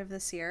was part of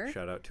this year.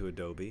 Shout out to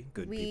Adobe.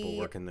 Good people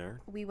working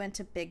there. We went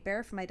to Big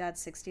Bear for my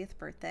dad's 60th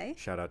birthday.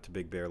 Shout out to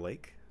Big Bear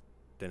Lake.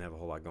 Didn't have a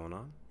whole lot going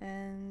on.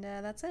 And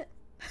that's it.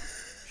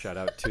 Shout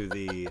out to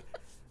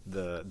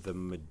the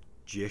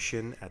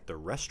magician at the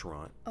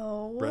restaurant.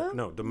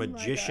 The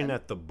magician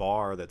at the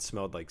bar that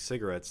smelled like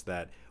cigarettes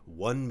that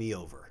won me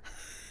over.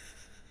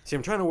 See,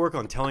 I'm trying to work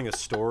on telling a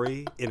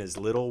story in as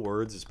little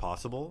words as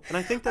possible, and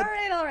I think that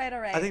all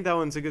right. I think that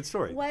one's a good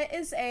story. What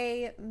is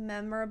a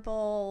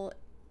memorable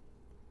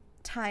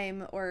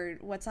time, or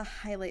what's a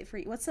highlight for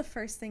you? What's the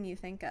first thing you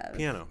think of?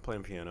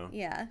 Playing piano.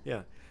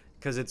 Yeah,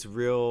 because it's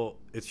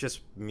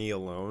just me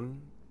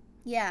alone.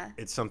 Yeah,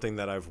 it's something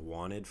that I've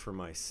wanted for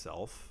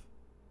myself,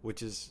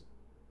 which is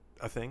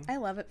a thing. I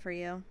love it for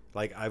you.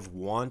 Like, I've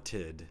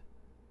wanted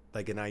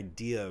like an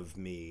idea of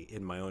me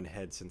in my own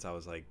head since I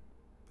was like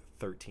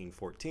 13,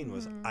 14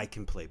 was I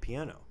can play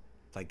piano.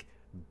 Like,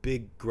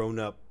 big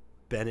grown-up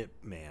Bennett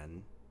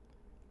man,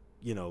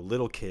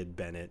 little kid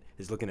Bennett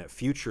is looking at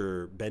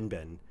future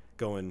Ben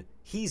going,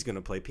 he's going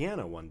to play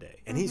piano one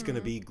day and he's going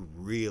to be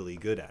really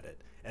good at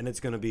it. And it's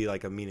going to be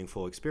like a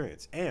meaningful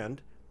experience.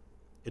 And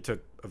it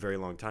took a very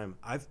long time.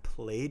 I've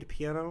played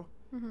piano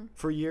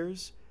for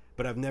years,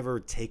 but I've never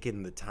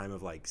taken the time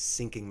of like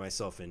sinking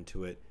myself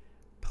into it,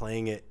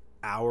 playing it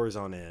hours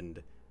on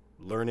end,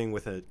 learning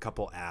with a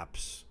couple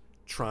apps,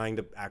 trying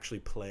to actually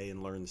play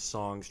and learn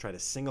songs, try to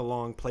sing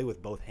along, play with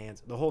both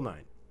hands, the whole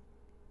nine.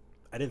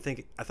 I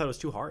thought it was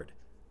too hard.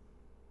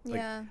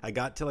 I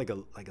got to like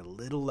a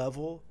little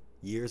level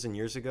years and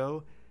years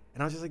ago,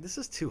 and I was just like, this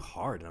is too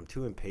hard, and I'm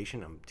too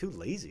impatient, I'm too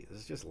lazy. This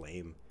is just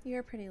lame.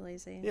 You're pretty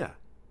lazy. Yeah.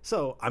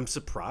 So I'm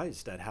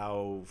surprised at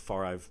how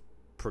far I've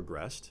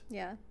progressed.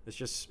 Yeah. It's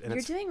just...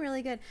 You're doing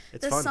really good.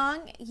 It's fun.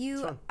 Song,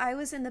 I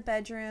was in the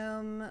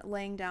bedroom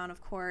laying down,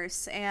 of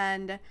course,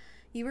 and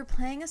you were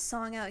playing a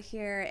song out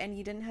here, and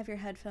you didn't have your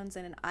headphones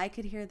in, and I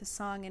could hear the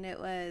song, and it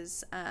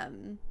was,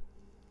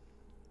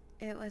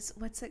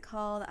 what's it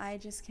called? I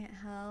Just Can't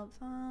Help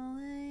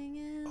Falling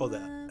in Love. Oh,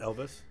 that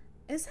Elvis?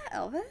 Is that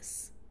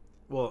Elvis?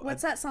 Well,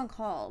 what's that song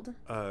called?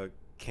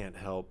 Can't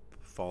Help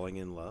Falling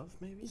in Love,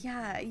 maybe?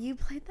 Yeah, you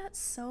played that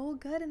so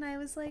good, and I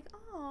was like,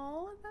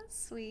 oh,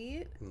 that's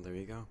sweet. Well, there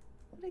you go.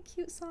 What a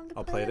cute song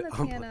to play on the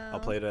piano. I'll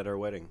play it at our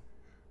wedding.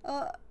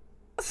 Uh...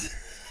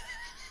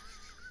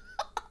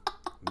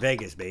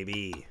 Vegas,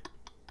 baby.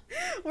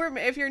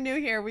 If you're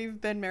new here, we've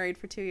been married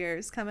for 2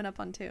 years, coming up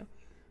on 2.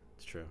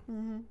 It's true.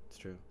 It's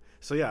true.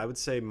 So yeah, I would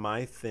say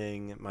my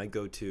my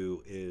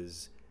go-to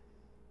is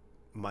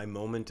my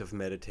moment of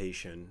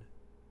meditation,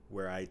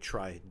 where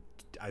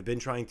I've been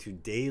trying to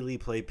daily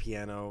play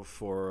piano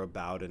for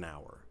about an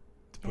hour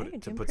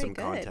to put some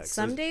context.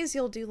 Some days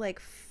you'll do like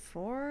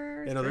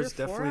 4. There's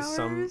definitely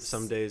hours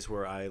some days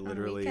where I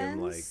literally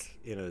am like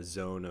in a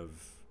zone of,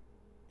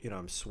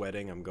 I'm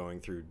sweating. I'm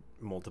going through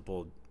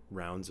multiple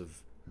rounds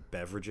of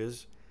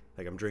beverages.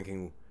 Like, I'm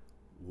drinking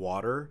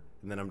water,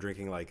 and then I'm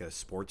drinking like a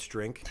sports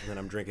drink, and then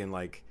I'm drinking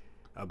like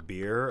a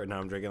beer, and now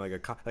I'm drinking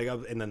like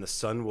and then the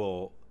sun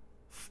will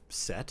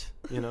set,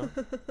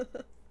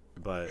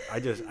 But I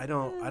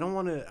don't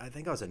want to. I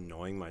think I was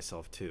annoying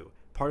myself too.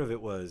 Part of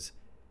it was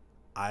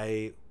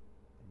I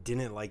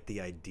didn't like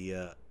the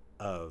idea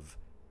of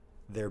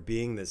there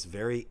being this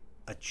very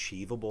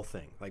achievable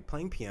thing. Like,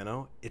 playing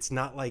piano, it's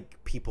not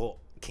like people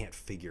can't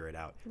figure it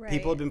out. Right.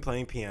 People have been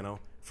playing piano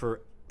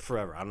for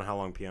forever. I don't know how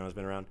long piano's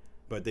been around,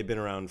 but they've been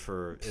around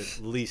for at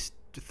least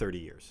 30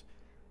 years.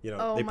 They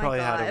probably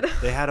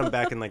had them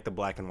back in like the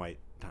black and white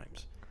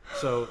times.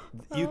 So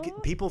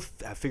people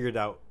have figured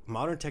out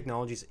modern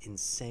technology is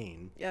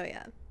insane. Oh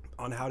yeah.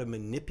 On how to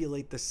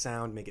manipulate the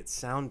sound, make it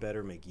sound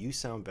better, make you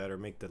sound better,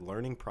 make the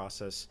learning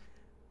process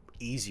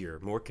easier,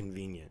 more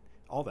convenient,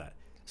 all that.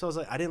 So I was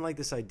like, I didn't like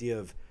this idea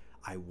of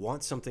I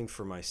want something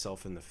for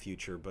myself in the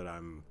future, but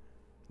I'm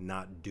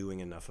not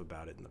doing enough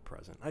about it in the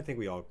present. I think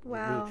we all.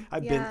 Wow.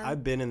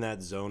 I've been in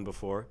that zone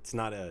before. It's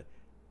not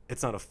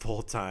a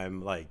full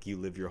time, like, you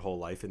live your whole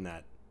life in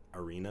that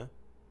arena,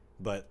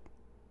 but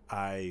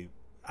I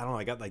don't know.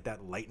 I got like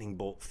that lightning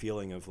bolt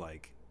feeling of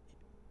like,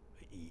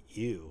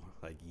 ew,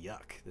 like,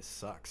 yuck, this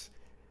sucks.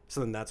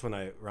 So then that's when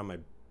around my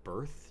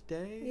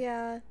birthday.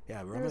 Yeah.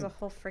 There was a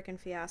whole freaking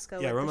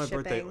fiasco. Yeah, around my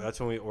birthday. That's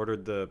when we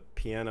ordered the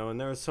piano,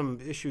 and there was some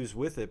issues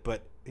with it,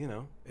 but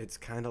it's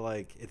kind of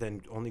like it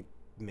then only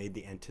made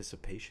the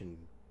anticipation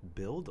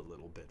build a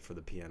little bit for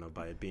the piano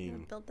by it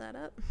being build that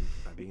up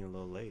by being a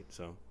little late.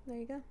 So there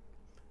you go.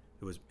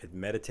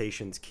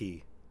 Meditation's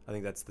key. I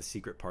think that's the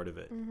secret part of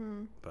it.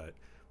 But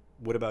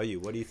what about you?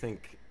 What do you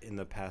think in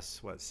the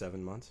past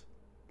 7 months,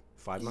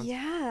 5 months?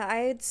 Yeah,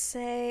 I'd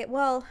say,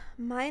 well,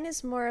 mine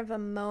is more of a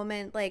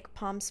moment. Like,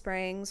 Palm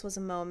Springs was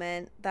a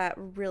moment that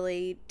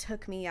really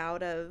took me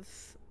out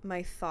of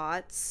my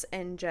thoughts,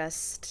 and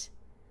just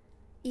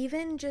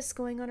even just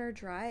going on our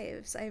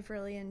drives, I've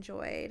really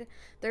enjoyed.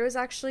 There was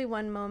actually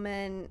one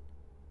moment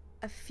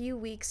a few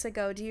weeks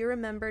ago. Do you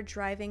remember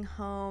driving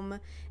home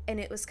and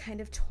it was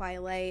kind of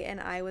twilight and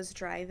I was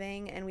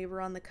driving and we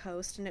were on the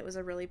coast and it was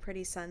a really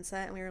pretty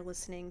sunset and we were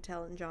listening to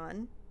Elton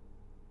John?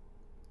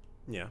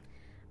 Yeah.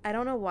 I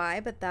don't know why,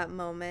 but that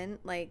moment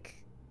like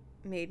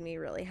made me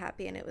really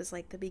happy, and it was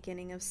like the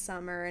beginning of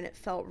summer and it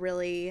felt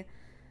really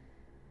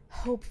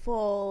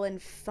hopeful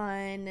and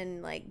fun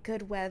and like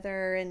good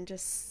weather and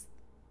just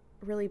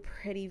really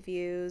pretty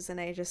views. And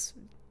I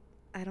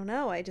don't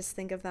know, I just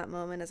think of that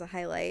moment as a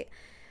highlight,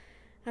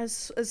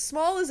 as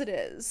small as it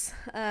is.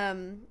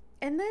 And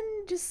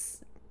then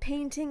just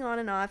painting on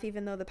and off,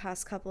 even though the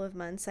past couple of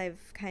months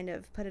I've kind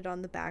of put it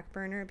on the back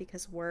burner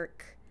because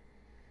work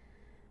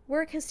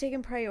has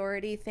taken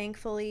priority.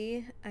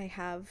 Thankfully, I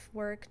have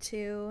work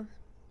to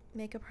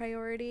make a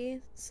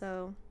priority.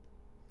 So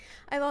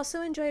I've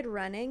also enjoyed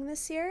running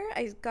this year.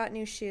 I got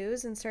new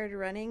shoes and started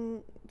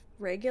running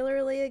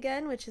regularly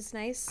again, which is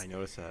nice. I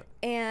noticed that.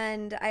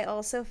 And I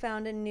also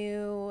found a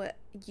new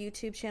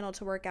YouTube channel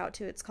to work out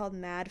to. It's called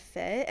Mad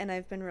Fit, and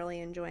I've been really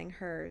enjoying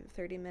her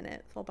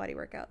 30-minute full body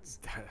workouts.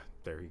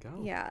 There you go.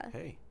 Yeah.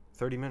 Hey,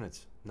 30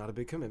 minutes. Not a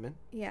big commitment.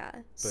 Yeah.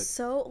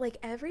 So like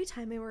every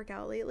time I work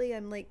out lately,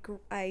 I'm like,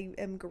 I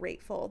am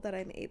grateful that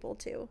I'm able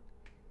to.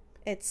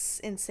 It's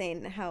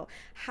insane how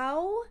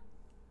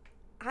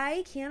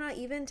I cannot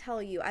even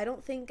tell you. I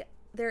don't think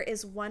there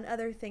is one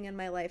other thing in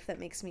my life that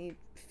makes me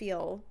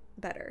feel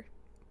better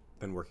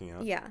than working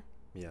out. Yeah.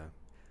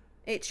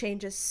 It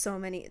changes so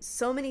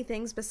many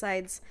things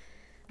besides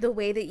the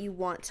way that you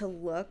want to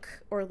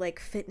look or like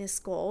fitness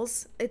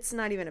goals. It's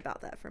not even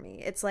about that for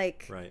me. It's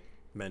like right,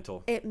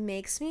 mental. It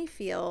makes me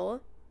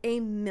feel a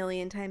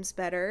million times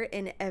better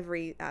in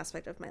every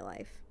aspect of my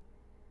life,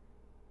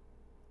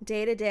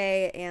 day to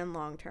day and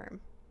long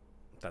term.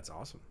 That's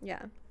awesome.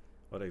 Yeah.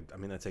 I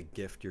mean, that's a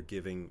gift you're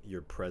giving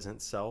your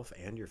present self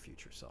and your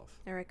future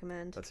self. I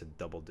recommend. That's a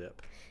double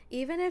dip.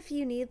 Even if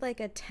you need like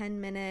a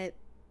 10-minute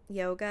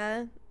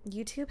yoga,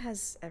 YouTube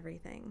has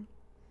everything.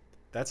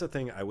 That's a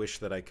thing I wish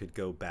that I could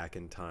go back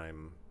in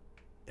time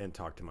and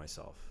talk to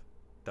myself.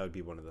 That would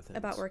be one of the things.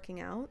 About working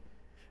out?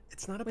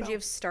 It's not about... Would you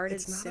have started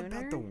It's sooner? not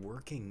about the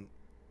working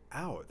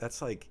out.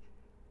 That's like...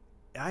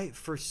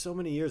 for so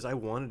many years, I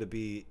wanted to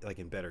be like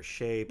in better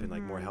shape and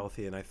like more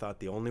healthy. And I thought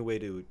the only way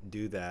to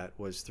do that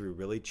was through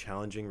really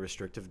challenging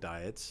restrictive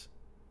diets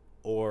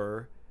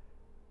or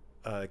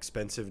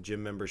expensive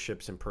gym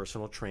memberships and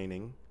personal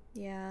training.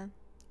 Yeah.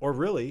 Or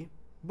really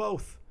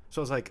both.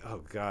 So I was like,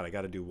 oh God, I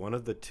got to do one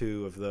of the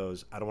two of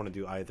those. I don't want to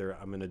do either.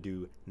 I'm going to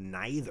do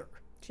neither.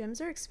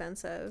 Gyms are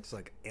expensive. It's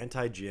like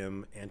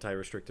anti-gym,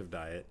 anti-restrictive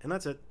diet. And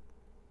that's it.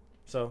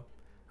 So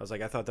I was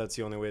like, I thought that's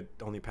the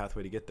only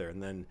pathway to get there.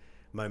 And then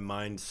my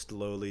mind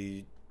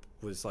slowly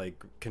was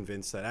like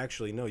convinced that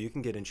actually, no, you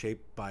can get in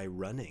shape by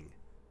running.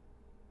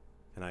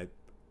 And I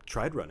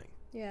tried running.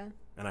 Yeah.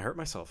 And I hurt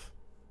myself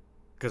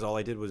because all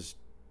I did was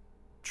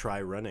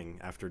try running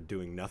after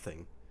doing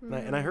nothing.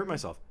 And I hurt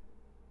myself.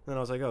 And then I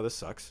was like, oh, this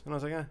sucks. And I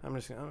was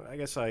like, I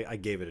guess I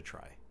gave it a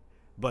try.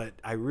 But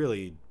I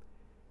really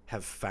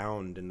have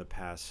found in the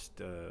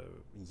past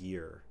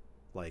year,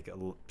 like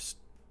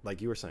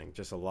you were saying,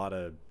 just a lot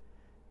of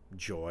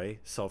joy,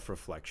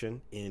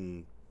 self-reflection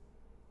in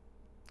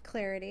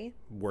clarity,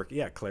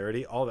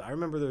 clarity, all that. I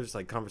remember there's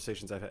like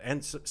conversations I've had,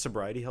 and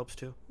sobriety helps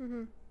too.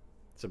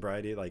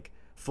 Sobriety, like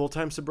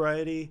full-time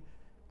sobriety,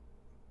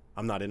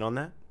 I'm not in on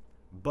that,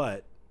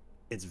 but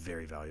it's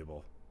very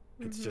valuable.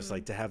 It's just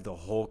like to have the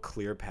whole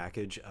clear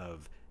package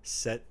of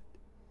set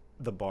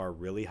the bar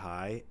really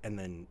high and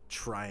then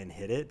try and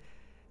hit it,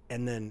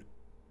 and then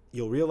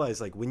you'll realize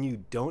like when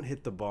you don't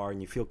hit the bar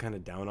and you feel kind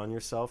of down on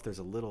yourself, there's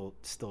a little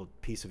still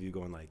piece of you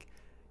going like,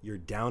 you're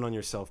down on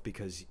yourself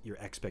because your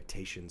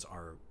expectations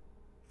are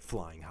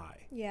flying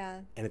high.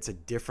 Yeah. And it's a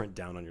different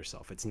down on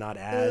yourself. It's not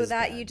as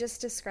bad. You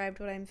just described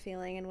what I'm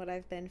feeling and what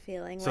I've been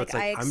feeling. So it's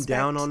like I'm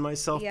down on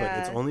myself, but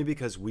it's only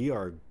because we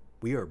are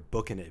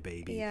booking it,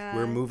 baby. Yeah.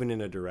 We're moving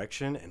in a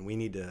direction and we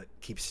need to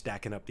keep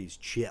stacking up these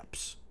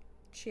chips.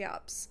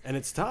 And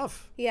it's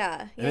tough.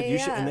 Yeah.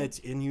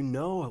 And you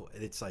know,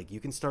 it's like you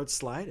can start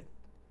sliding.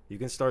 You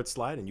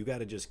got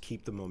to just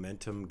keep the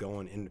momentum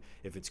going. And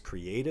if it's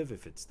creative,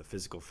 if it's the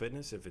physical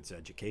fitness, if it's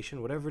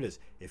education, whatever it is,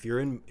 if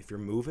you're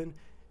moving,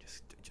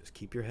 just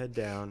keep your head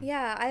down.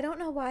 Yeah, I don't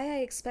know why I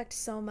expect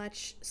so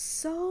much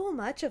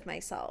of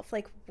myself.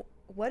 Like,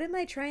 what am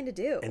I trying to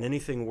do? And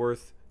anything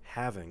worth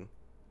having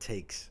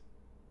takes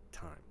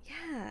time.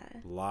 Yeah.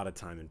 A lot of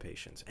time and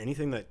patience.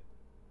 Anything that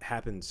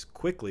happens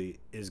quickly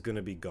is going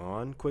to be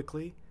gone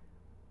quickly,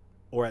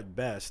 or at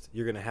best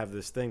you're going to have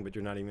this thing, but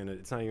it's not even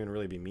going to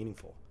really be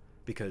meaningful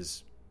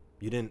because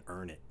you didn't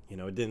earn it. You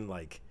know, it didn't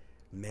like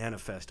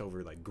manifest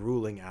over like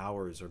grueling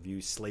hours of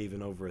you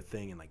slaving over a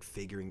thing and like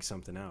figuring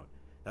something out.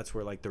 That's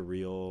where like the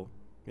real,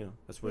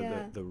 that's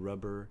where the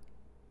rubber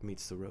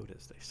meets the road,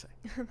 as they say.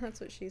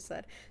 That's what she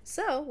said.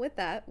 So with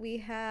that, we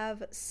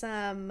have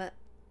some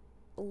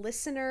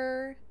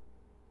listener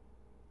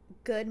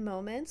good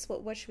moments.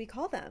 What should we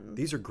call them?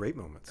 These are great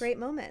moments. Great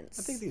moments.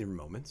 I think these are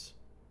moments.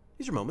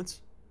 These are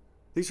moments.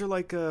 These are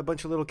like a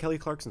bunch of little Kelly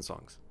Clarkson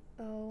songs.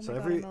 Oh my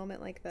God, a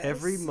moment like this.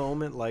 Every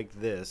moment like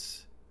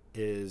this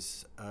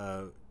is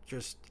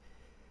just...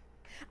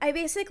 I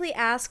basically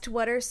asked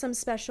what are some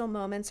special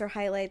moments or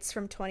highlights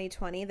from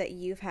 2020 that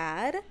you've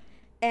had,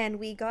 and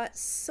we got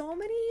so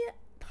many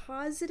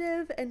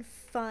positive and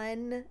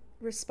fun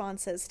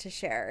responses to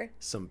share.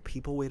 Some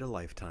people wait a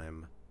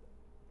lifetime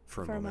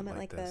for a moment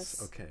like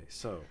this. Okay,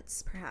 so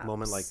perhaps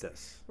moment like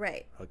this.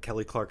 Right. A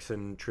Kelly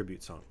Clarkson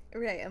tribute song.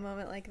 Right, a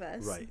moment like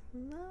this. Right.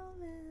 Moment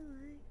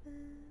like this.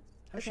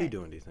 How's she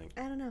doing, do you think?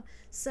 I don't know.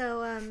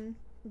 So,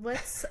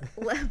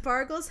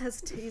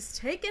 Bargles he's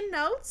taken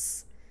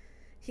notes.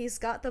 He's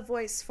got the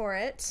voice for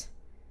it.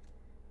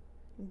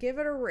 Give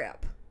it a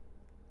rip.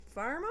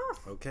 Fire him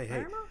off. Okay,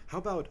 hey, how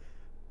about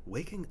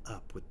waking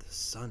up with the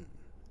sun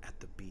at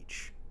the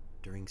beach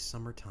during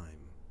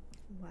summertime?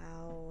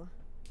 Wow.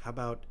 How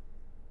about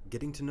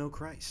getting to know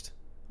Christ?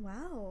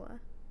 Wow.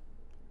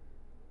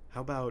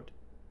 How about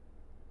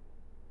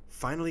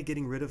finally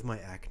getting rid of my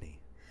acne?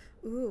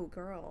 Ooh,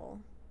 girl.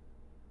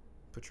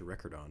 Put your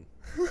record on.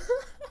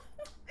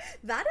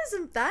 That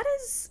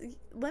is,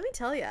 let me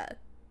tell you,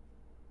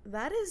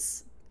 that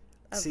is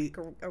a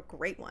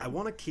great one. I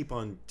want to keep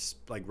on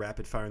like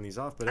rapid firing these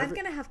off, but I'm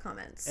going to have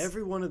comments.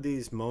 Every one of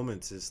these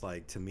moments is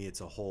like, to me,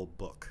 it's a whole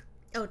book.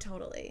 Oh,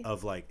 totally.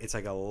 Of like, it's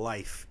like a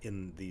life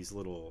in these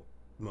little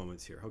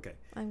moments here. Okay.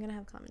 I'm going to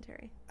have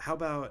commentary. How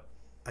about,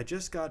 I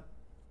just got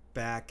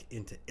back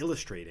into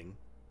illustrating,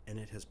 and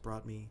it has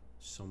brought me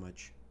so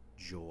much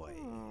joy.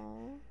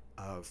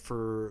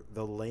 For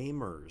the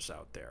lamers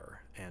out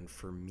there, and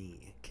for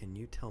me, can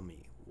you tell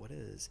me what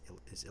is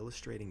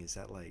illustrating? Is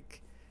that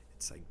like,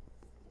 it's like,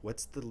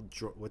 what's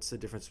the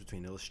difference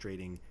between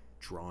illustrating,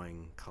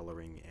 drawing,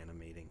 coloring,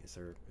 animating? Is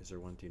there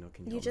one? Do you know?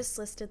 Can you? You just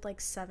listed like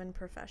 7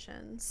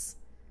 professions.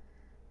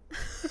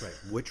 Right.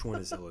 Which one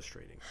is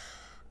illustrating?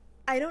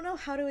 I don't know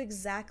how to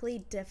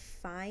exactly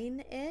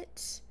define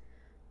it,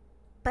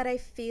 but I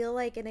feel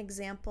like an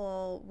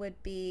example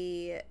would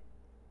be,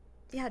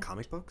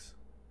 comic books.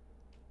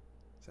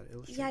 Is that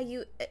illustrating? Yeah,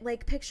 you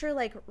like picture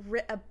like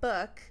a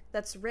book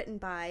that's written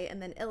by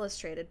and then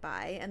illustrated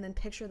by, and then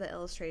picture the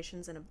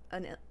illustrations in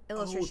an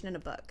illustration in a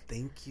book.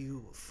 Thank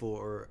you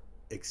for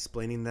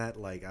explaining that.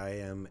 Like, I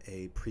am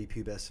a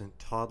prepubescent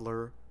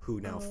toddler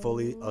who now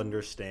fully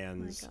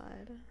understands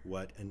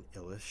what an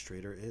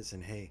illustrator is.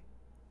 And hey,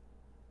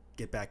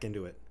 get back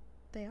into it.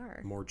 They are.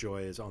 More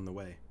joy is on the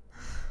way.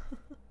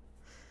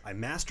 I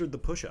mastered the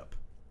push-up.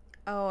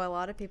 Oh, a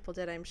lot of people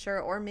did, I'm sure,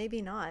 or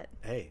maybe not.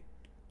 Hey.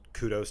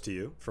 Kudos to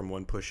you, from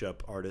one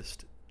push-up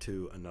artist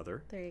to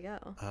another. There you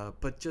go.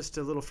 But just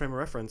a little frame of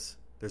reference,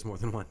 there's more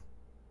than one.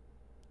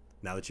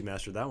 Now that you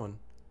mastered that one,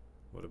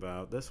 what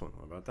about this one?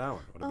 What about that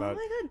one? What about,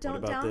 my God,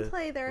 don't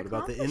downplay their accomplishment. What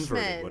about the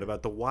inverted? What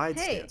about the wide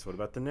stance? What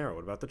about the narrow?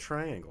 What about the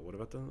triangle? What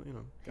about the,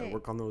 gotta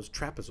work on those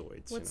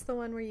trapezoids. What's the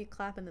one where you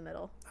clap in the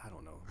middle? I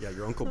don't know. Yeah,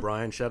 your Uncle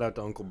Brian, shout out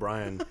to Uncle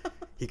Brian.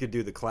 He could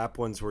do the clap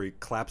ones where he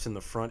claps in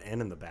the front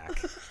and in the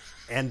back.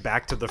 And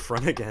back to the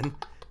front again.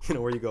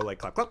 Where you go like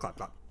clap, clap, clap,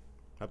 clap.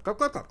 Clap, clap,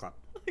 clap, clap, clap.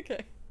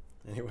 Okay.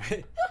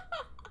 Anyway.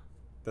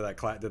 Did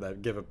that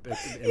give a image?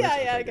 Yeah,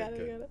 okay, I got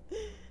it.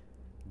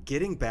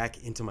 Getting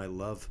back into my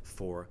love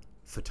for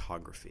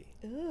photography.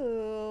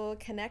 Ooh,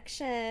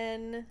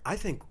 connection. I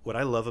think what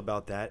I love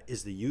about that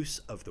is the use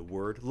of the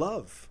word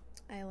love.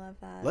 I love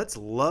that. Let's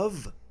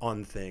love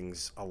on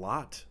things a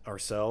lot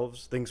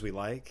ourselves, things we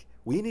like.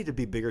 We need to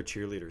be bigger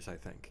cheerleaders, I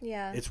think.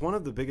 Yeah. It's one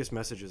of the biggest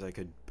messages I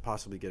could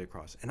possibly get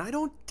across. And I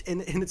don't,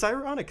 and it's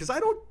ironic because I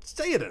don't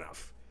say it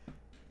enough.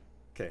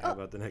 Okay, how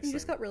about the next thing? You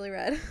just got really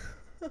red.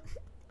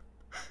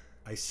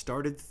 I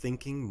started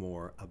thinking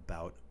more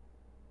about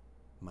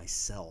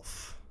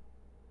myself.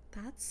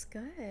 That's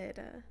good.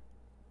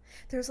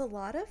 There's a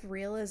lot of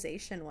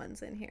realization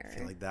ones in here. I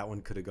feel like that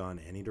one could have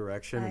gone any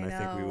direction, and I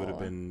think we would have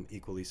been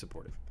equally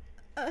supportive.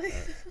 I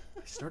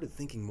started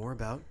thinking more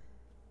about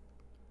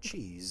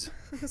cheese.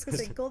 I was going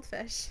to say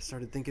goldfish. I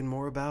started thinking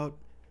more about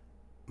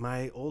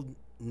my old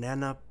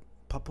Nana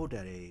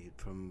Papodere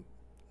from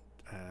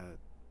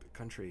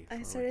country.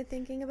 I started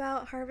thinking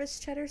about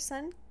Harvest Cheddar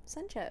Sun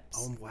Chips.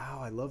 Oh, wow.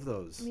 I love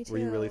those. Me too. Were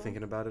you really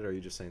thinking about it, or are you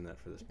just saying that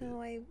for this bit?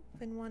 No, I've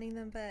been wanting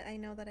them, but I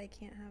know that I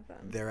can't have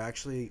them. They're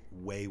actually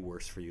way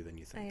worse for you than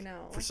you think. I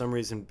know. For some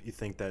reason, you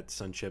think that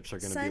Sun Chips are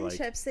going to be like...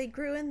 Sun Chips, they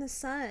grew in the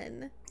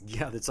sun.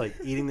 Yeah, it's like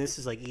eating this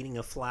is like eating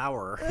a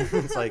flower.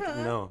 It's like,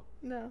 no.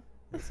 No.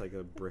 It's like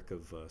a brick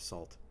of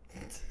salt.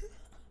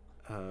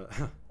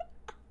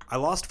 I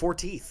lost 4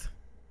 teeth.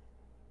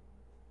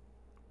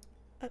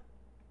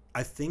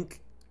 I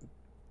think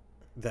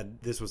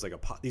that this was like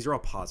these are all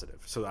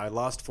positive. So I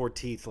lost 4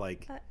 teeth,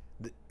 like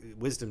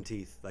wisdom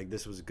teeth. Like,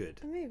 this was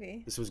good.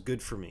 Maybe. This was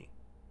good for me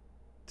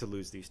to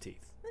lose these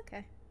teeth.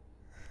 Okay.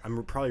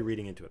 I'm probably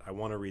reading into it. I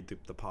want to read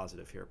the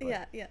positive here.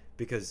 But yeah.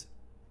 Because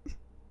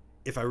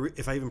if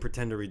I even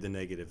pretend to read the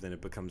negative, then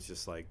it becomes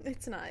just like...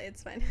 It's not.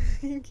 It's fine.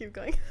 You can keep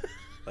going.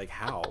 Like,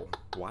 how?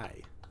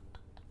 Why?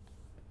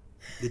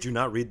 Did you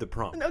not read the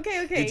prompt?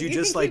 Okay. Did you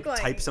just like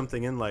type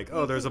something in like,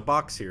 oh, there's a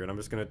box here, and I'm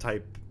just gonna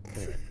type.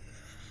 Anyway.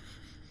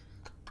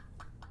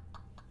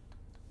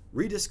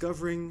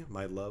 Rediscovering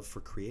my love for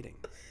creating.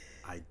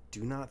 I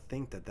do not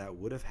think that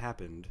would have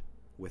happened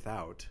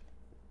without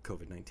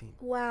COVID-19.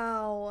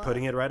 Wow.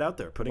 Putting it right out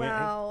there.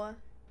 Wow.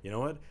 You know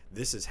what?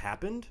 This has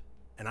happened,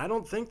 and I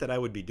don't think that I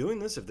would be doing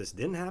this if this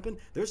didn't happen.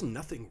 There's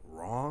nothing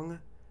wrong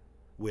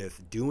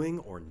with doing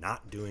or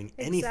not doing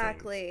anything.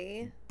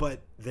 Exactly.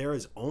 But there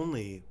is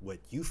only what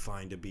you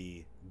find to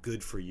be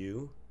good for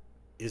you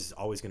is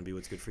always going to be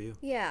what's good for you.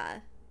 Yeah,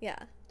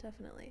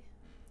 definitely.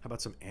 How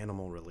about some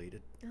animal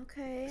related?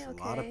 Okay. A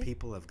lot of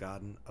people have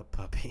gotten a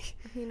puppy.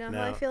 You know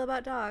how I feel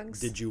about dogs.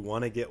 Did you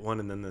want to get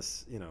one and then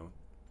this,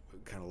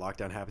 kind of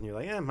lockdown happened? You're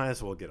like, might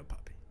as well get a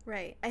puppy.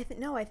 Right. I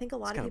think a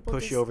lot of people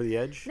push you over the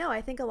edge. No,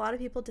 I think a lot of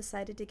people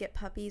decided to get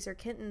puppies or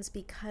kittens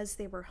because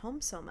they were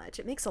home so much.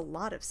 It makes a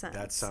lot of sense.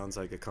 That sounds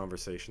like a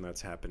conversation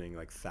that's happening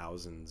like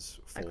thousands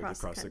fold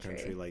across the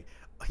country. Like,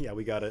 yeah,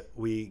 we got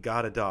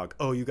a dog.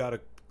 Oh, you got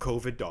a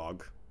COVID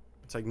dog.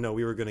 It's like, no,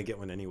 we were going to get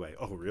one anyway.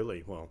 Oh,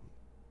 really? Well,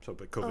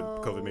 but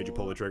COVID made you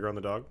pull the trigger on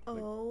the dog?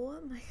 Oh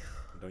my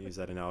god. Don't use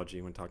that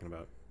analogy when talking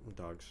about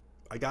dogs.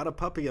 I got a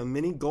puppy, a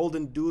mini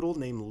golden doodle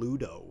named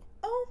Ludo.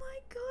 Oh my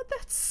god,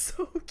 that's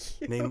so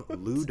cute. Named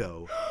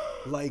Ludo.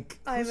 Like,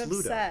 who's I'm Ludo?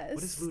 obsessed.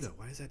 What is Ludo?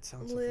 Why does that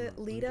sound so familiar?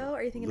 Lido?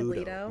 Are you thinking Ludo. of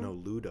Lido? No,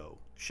 Ludo.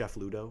 Chef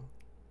Ludo.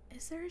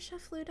 Is there a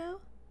Chef Ludo?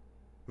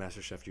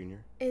 Master Chef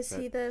Junior. Is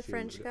he the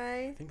French Ludo?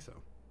 guy? I think so.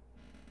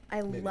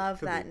 I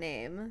love that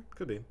name.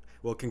 Could be.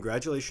 Well,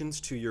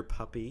 congratulations to your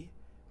puppy,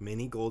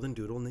 mini golden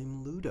doodle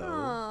named Ludo.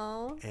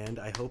 Aww. And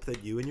I hope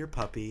that you and your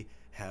puppy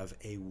have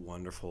a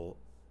wonderful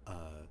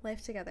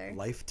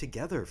life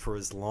together for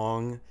as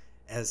long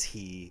as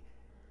he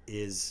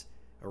is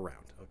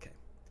around. Okay.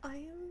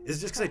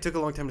 It's just because I took a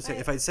long time to say it.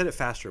 If I said it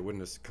faster, it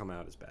wouldn't have come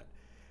out as bad.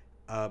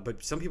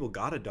 But some people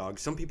got a dog.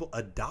 Some people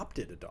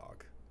adopted a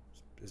dog.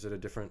 Is it a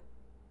different?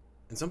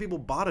 And some people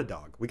bought a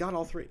dog. We got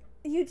all three.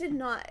 You did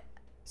not.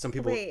 Some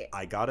people,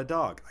 I got a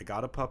dog, I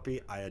got a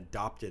puppy, I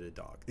adopted a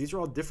dog. These are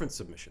all different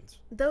submissions.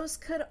 Those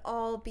could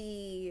all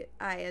be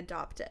I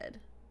adopted.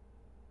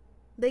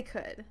 They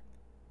could.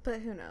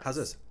 But who knows? How's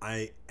this?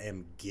 I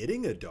am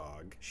getting a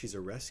dog. She's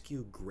a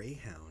rescue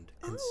greyhound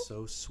and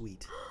so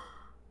sweet.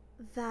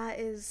 That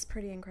is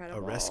pretty incredible.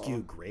 A rescue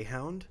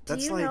greyhound? Do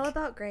you know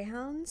about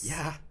greyhounds?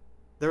 Yeah.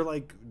 They're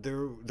like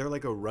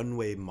a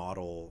runway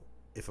model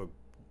if a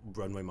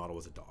runway model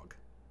was a dog.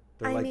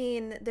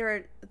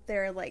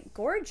 They're like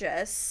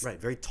gorgeous. Right,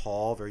 very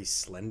tall, very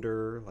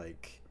slender,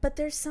 like. But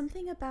there's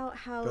something about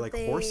how they're like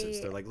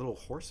horses. They're like little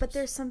horses. But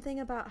there's something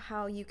about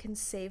how you can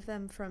save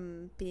them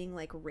from being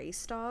like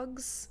race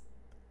dogs.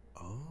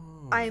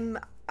 Oh.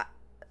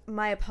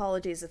 My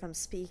apologies if I'm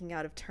speaking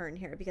out of turn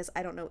here because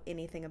I don't know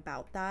anything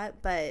about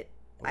that, but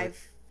Are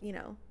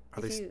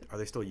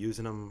they still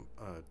using them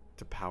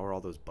to power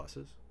all those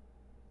buses?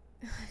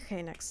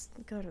 Okay,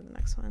 go to the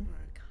next one. All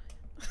right.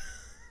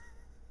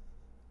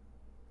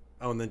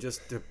 Oh, and then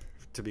just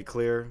to be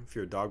clear, if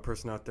you're a dog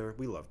person out there,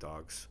 we love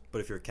dogs.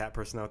 But if you're a cat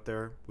person out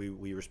there,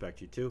 we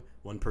respect you too.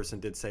 One person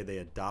did say they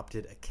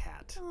adopted a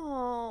cat.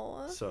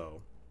 Oh.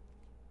 So,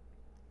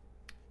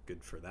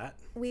 good for that.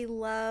 We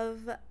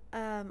love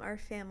our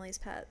family's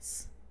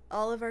pets.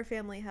 All of our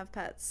family have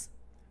pets.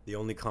 The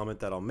only comment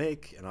that I'll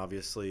make, and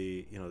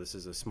obviously, this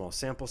is a small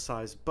sample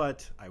size,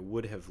 but I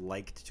would have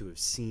liked to have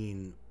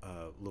seen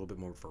a little bit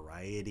more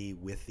variety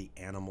with the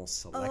animal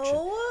selection.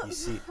 Oh,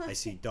 I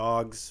see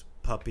dogs,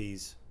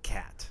 puppies,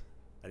 cat.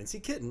 I didn't see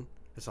kitten.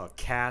 I saw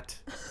cat,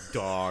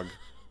 dog,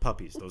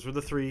 puppies. Those were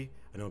the three.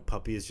 I know a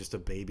puppy is just a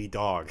baby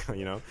dog,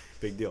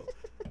 big deal.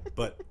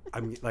 But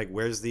I'm like,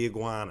 where's the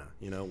iguana?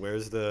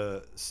 Where's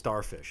the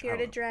starfish?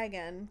 Bearded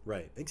dragon.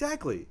 Right.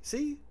 Exactly.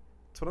 See?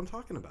 That's what I'm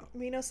talking about.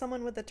 We know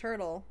someone with a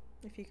turtle,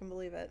 if you can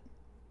believe it.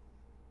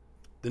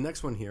 The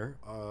next one here,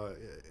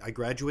 I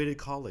graduated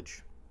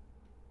college.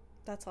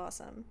 That's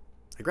awesome.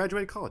 I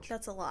graduated college.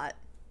 That's a lot.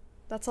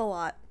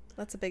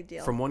 That's a big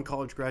deal. From one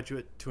college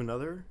graduate to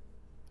another,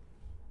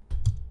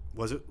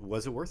 was it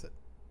worth it?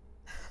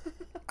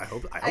 I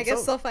hope I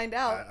guess so. I'll find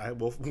out.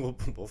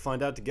 We'll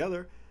find out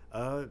together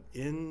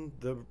in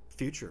the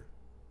future.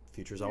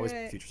 Future's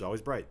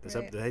always bright.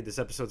 This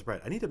episode's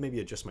bright. I need to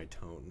maybe adjust my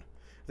tone.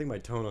 I think my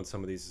tone on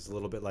some of these is a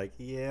little bit like,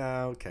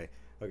 yeah, okay.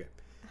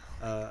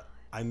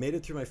 I made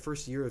it through my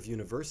first year of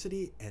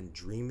university and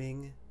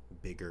dreaming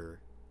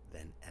bigger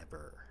than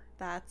ever.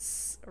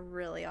 That's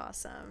really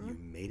awesome. You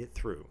made it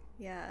through.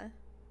 Yeah.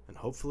 And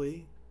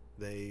hopefully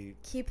they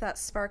keep that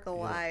spark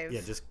alive.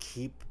 Yeah, just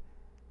keep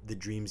the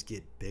dreams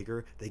get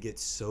bigger. They get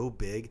so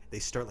big, they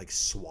start like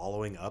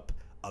swallowing up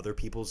other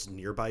people's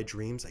nearby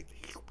dreams. Like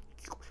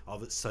all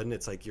of a sudden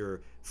it's like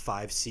you're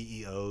 5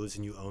 CEOs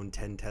and you own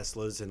 10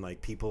 Teslas and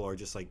like people are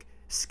just like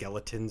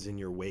skeletons in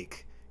your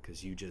wake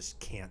because you just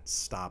can't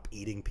stop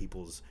eating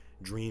people's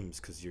dreams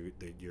because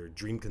your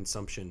dream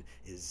consumption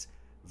is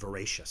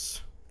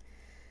voracious.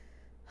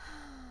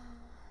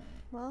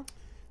 Well,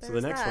 so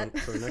the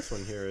next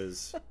one here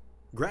is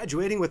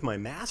graduating with my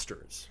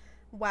master's.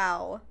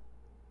 Wow.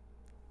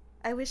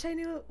 I wish I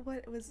knew what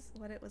it was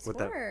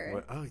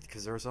for.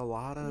 Because there's a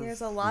lot of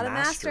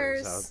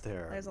masters out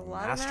there. There's a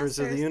lot masters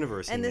of the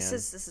universe. And this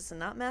is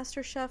not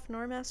Master Chef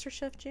nor Master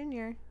Chef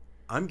Junior.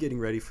 I'm getting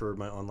ready for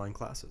my online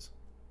classes.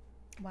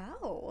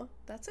 Wow,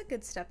 that's a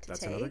good step to take.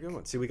 That's another good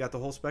one. See, we got the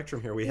whole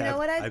spectrum here.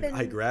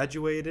 I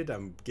graduated.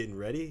 I'm getting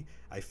ready.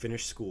 I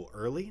finished school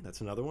early.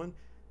 That's another one.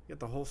 You got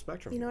the whole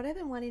spectrum. You know what I've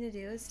been wanting to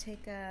do is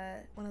take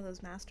one of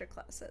those master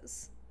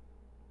classes.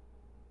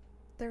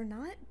 They're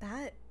not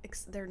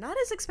they're not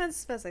as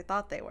expensive as I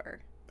thought they were.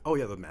 Oh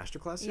yeah, the master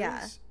classes?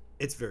 Yeah.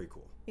 It's very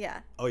cool. Yeah.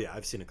 Oh yeah,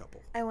 I've seen a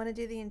couple. I want to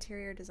do the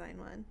interior design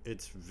one.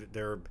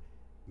 They're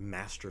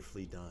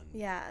masterfully done.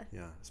 Yeah.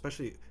 Yeah,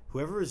 especially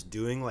whoever is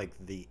doing like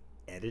the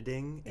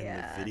editing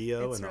and the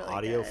video and the really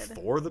audio good.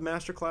 for the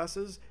master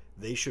classes,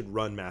 they should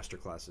run master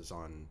classes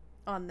on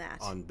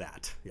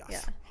that. Yes.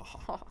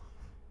 Yeah.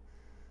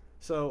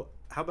 So,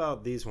 how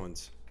about these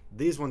ones?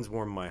 These ones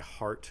warm my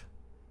heart.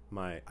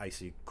 My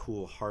icy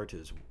cool heart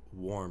is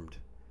warmed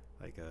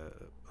like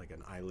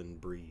an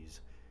island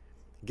breeze.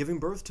 Giving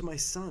birth to my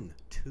son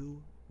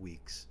 2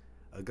 weeks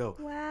ago.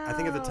 Wow. I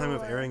think at the time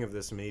of airing of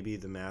this, maybe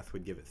the math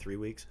would give it 3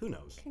 weeks. Who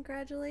knows?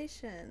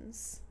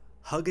 Congratulations.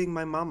 Hugging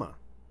my mama.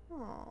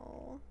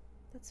 Oh,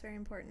 that's very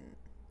important.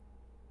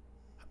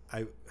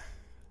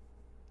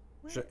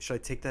 Should I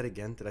take that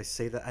again? Did I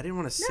say that? I didn't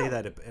want to say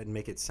that and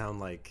make it sound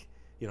like,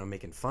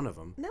 making fun of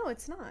him. No,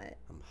 it's not.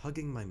 I'm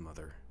hugging my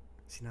mother.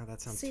 See, now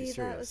that sounds too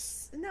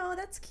serious.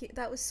 That's cute.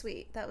 That was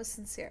sweet. That was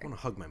sincere. I want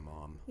to hug my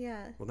mom.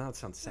 Yeah. Well, now it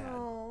sounds sad.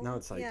 Oh, now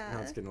it's now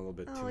it's getting a little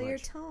bit too much. Oh, your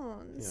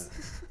tones.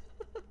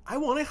 Yeah. I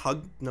want to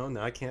hug. No,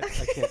 I can't.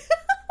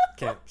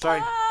 Can't.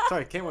 Sorry,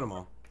 can't win them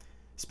all.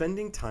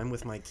 Spending time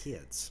with my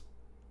kids.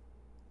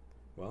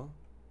 Well,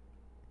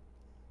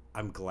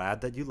 I'm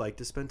glad that you like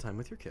to spend time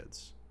with your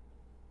kids.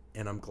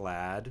 And I'm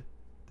glad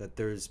that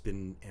there's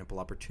been ample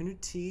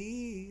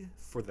opportunity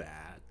for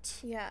that.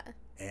 Yeah.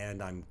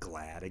 And I'm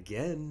glad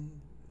again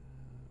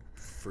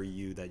for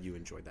you that you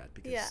enjoyed that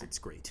because it's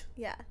great.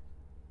 Yeah.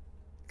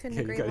 Couldn't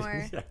agree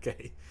more.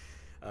 Okay.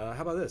 How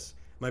about this?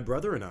 My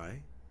brother and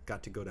I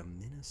got to go to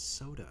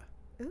Minnesota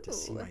to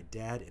see my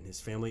dad and his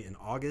family in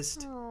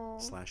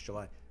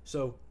August/July.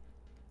 So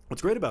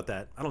what's great about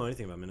that, I don't know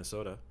anything about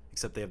Minnesota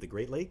except they have the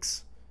Great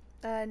Lakes.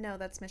 No,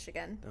 that's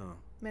Michigan. Oh.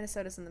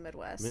 Minnesota's in the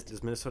Midwest.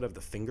 Does Minnesota have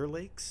the Finger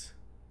Lakes?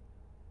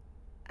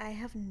 I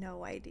have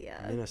no idea.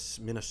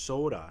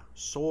 Minnesota,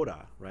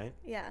 soda, right?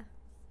 Yeah,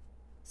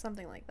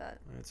 something like that.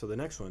 All right, so the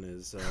next one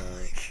is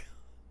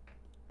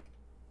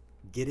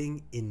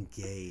getting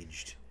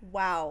engaged.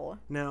 Wow.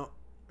 Now,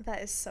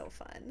 that is so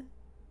fun.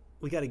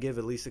 We got to give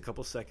at least a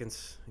couple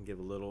seconds and give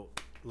a little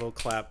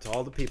clap to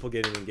all the people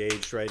getting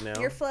engaged right now.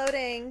 You're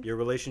floating. Your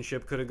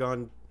relationship could have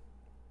gone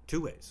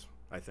 2 ways,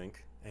 I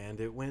think, and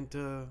it went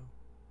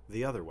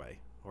the other way,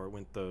 or it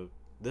went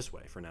this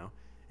way for now,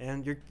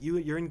 and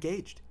you're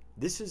engaged.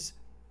 This is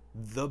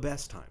the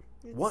best time.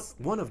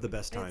 One of the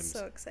best times. It's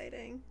so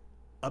exciting.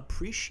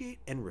 Appreciate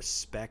and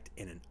respect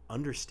and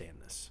understand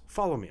this.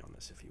 Follow me on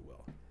this, if you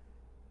will.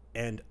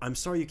 And I'm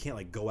sorry you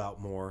can't go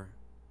out more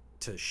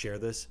to share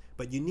this,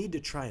 but you need to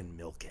try and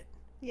milk it.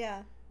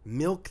 Yeah.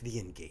 Milk the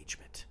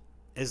engagement.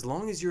 As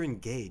long as you're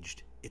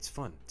engaged, it's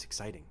fun. It's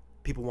exciting.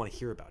 People want to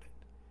hear about it.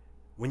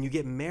 When you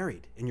get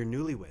married and you're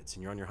newlyweds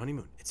and you're on your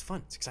honeymoon, it's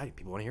fun. It's exciting.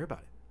 People want to hear about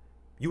it.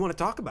 You want to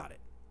talk about it.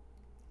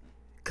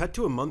 Cut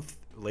to a month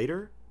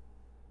later,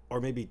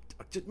 or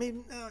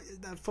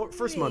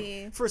first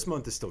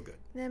month is still good.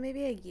 Yeah,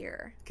 maybe a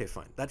year. Okay,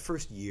 fine. That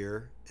first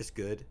year is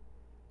good,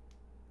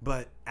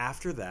 but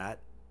after that,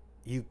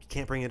 you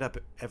can't bring it up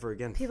ever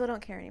again. People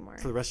don't care anymore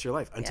for the rest of your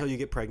life until you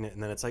get pregnant,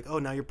 and then it's like, oh,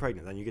 now you're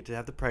pregnant. Then you get to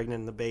have the pregnant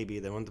and the baby.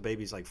 Then when the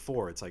baby's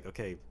 4, it's like,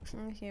 okay,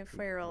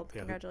 4-year-old.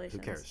 Congratulations.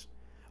 Who cares?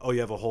 Oh, you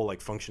have a whole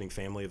functioning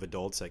family of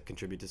adults that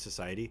contribute to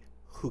society.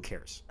 Who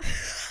cares?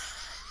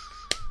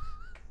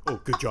 Oh,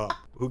 good job.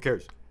 Who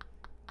cares?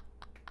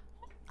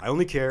 I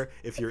only care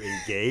if you're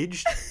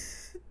engaged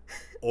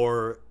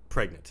or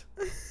pregnant.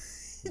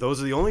 Those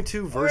are the only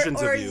two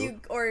versions of you.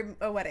 Or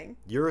a wedding.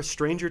 You're a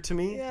stranger to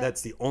me. Yeah.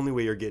 That's the only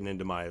way you're getting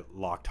into my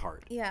locked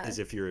heart. Yeah. Is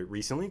if you're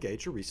recently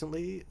engaged or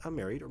recently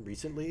married or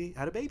recently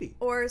had a baby.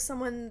 Or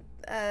someone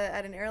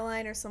at an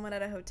airline or someone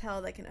at a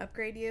hotel that can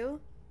upgrade you.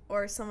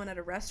 Or someone at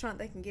a restaurant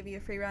that can give you a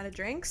free round of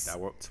drinks.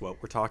 That's what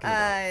we're talking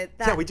about.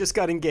 Yeah, we just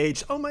got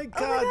engaged. Oh my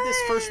God, this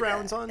first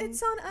round's on.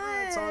 It's on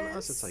us. It's on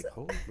us. It's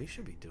we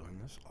should be doing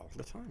this all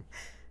the time.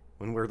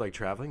 When we're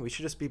traveling, we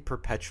should just be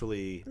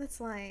perpetually.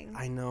 That's lying.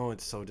 I know,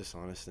 it's so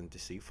dishonest and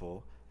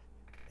deceitful,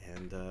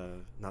 and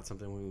not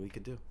something we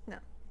could do. No.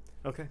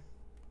 Okay.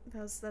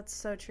 That's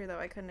so true, though.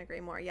 I couldn't agree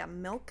more. Yeah,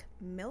 milk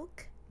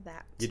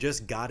that. You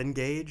just got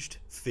engaged,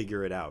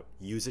 figure it out.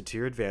 Use it to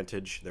your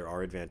advantage. There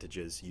are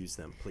advantages. Use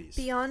them, please.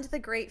 Beyond the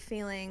great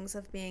feelings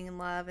of being in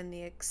love and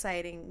the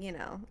exciting,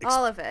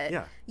 all of it,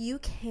 you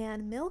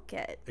can milk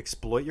it.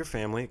 Exploit your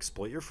family,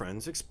 exploit your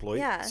friends,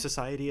 exploit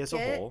society as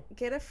a whole.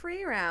 Get a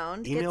free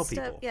round. Email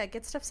people.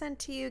 Get stuff sent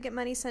to you, get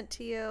money sent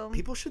to you.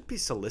 People should be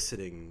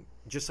soliciting,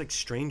 just like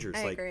strangers.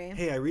 I agree.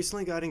 Hey, I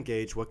recently got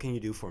engaged. What can you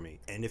do for me?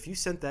 And if you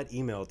sent that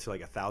email to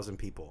like 1,000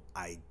 people,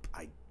 I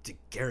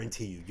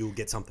guarantee you'll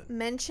get something.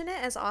 Mention it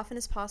as often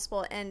as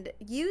possible and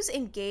use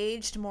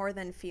engaged more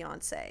than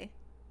fiance.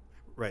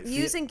 Right.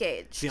 Use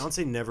engaged.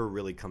 Fiance never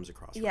really comes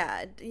across.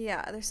 Right?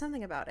 Yeah. There's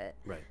something about it.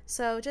 Right.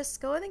 So just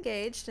go with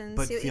engaged and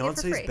but see what you get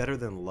for free. Fiance is better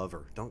than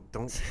lover.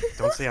 Don't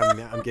say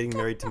I'm getting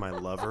married to my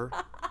lover.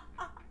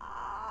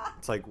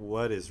 It's like,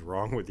 what is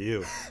wrong with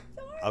you?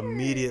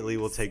 Immediately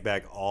we'll take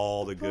back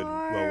all the good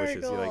well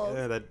wishes. You're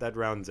like, that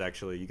round's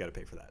actually, you got to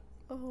pay for that.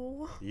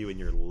 Oh. You and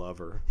your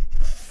lover.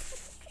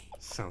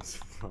 Sounds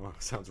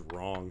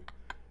wrong.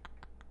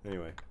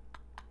 Anyway,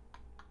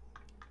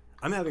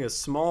 I'm having a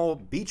small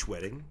beach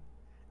wedding,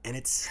 and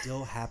it's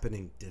still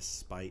happening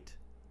despite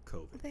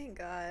COVID. Thank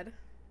God.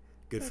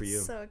 Good for you.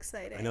 So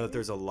exciting. I know that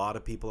there's a lot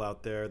of people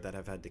out there that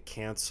have had to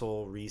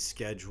cancel,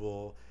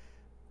 reschedule,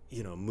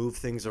 move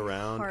things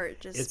around. My heart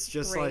just it's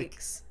just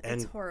breaks. Like,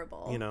 and it's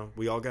horrible.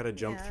 We all got to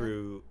jump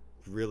through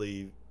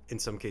really, in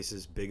some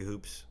cases, big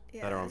hoops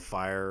that are on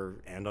fire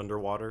and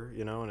underwater.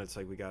 And it's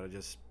like we got to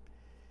just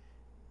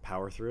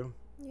power through.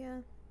 Yeah.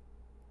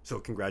 So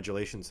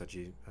congratulations that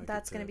you.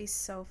 That's gonna be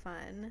so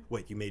fun.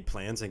 Wait, you made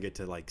plans and get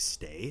to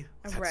stay?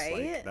 That's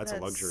right. That's a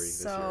luxury.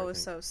 So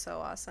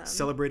awesome.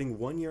 Celebrating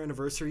 1 year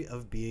anniversary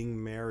of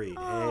being married.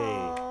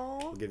 Aww.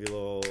 Hey, we'll give you a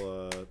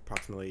little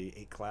approximately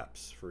 8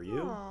 claps for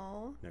you.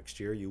 Aww. Next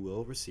year you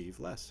will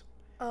receive less.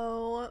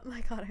 Oh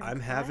my God.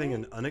 I'm having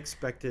an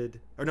unexpected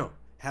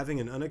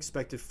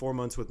 4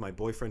 months with my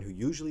boyfriend who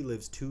usually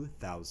lives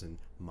 2,000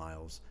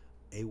 miles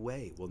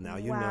away. Well, now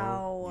you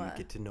know, you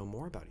get to know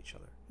more about each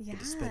other. You get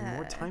to spend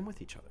more time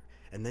with each other.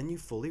 And then you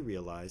fully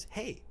realize,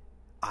 hey,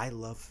 I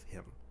love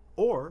him.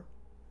 Or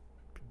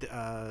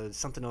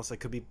something else that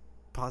could be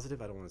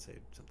positive. I don't want to say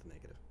something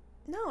negative.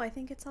 No, I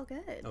think it's all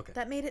good. Okay.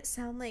 That made it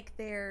sound like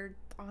they're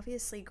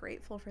obviously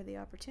grateful for the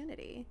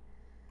opportunity.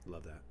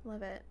 Love that.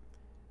 Love it.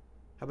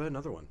 How about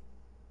another one?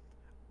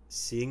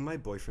 Seeing my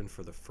boyfriend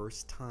for the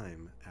first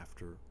time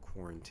after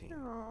quarantine.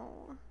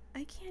 Oh,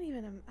 I can't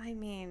even. I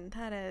mean,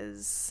 that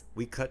is.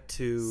 We cut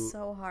to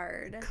so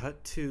hard.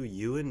 Cut to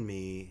you and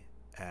me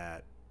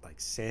at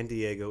San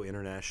Diego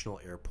International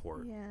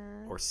Airport,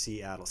 or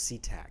Seattle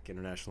SeaTac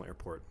International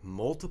Airport,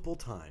 multiple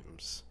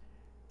times,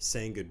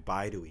 saying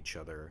goodbye to each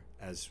other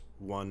as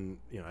one,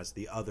 as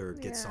the other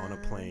gets on a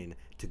plane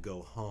to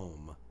go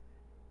home.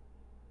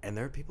 And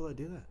there are people that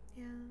do that.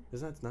 Yeah,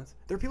 isn't that nuts?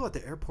 There are people at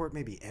the airport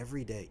maybe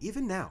every day,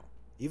 even now.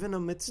 Even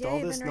amidst all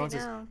this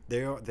nonsense,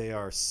 they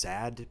are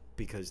sad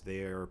because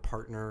their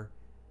partner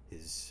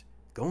is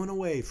going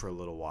away for a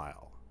little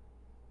while.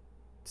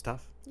 It's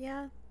tough.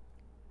 Yeah.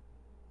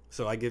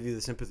 So I give you the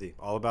sympathy.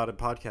 All About It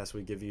podcast,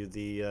 we give you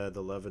the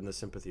love and the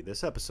sympathy.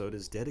 This episode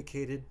is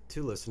dedicated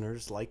to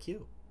listeners like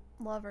you.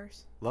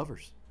 Lovers.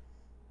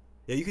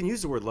 Yeah, you can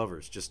use the word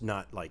lovers, just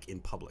not in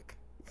public.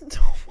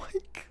 Oh my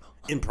God.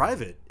 In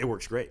private, it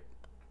works great.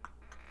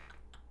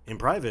 In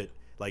private,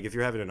 if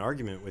you're having an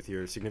argument with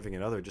your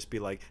significant other, just be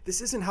like,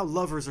 this isn't how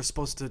lovers are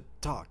supposed to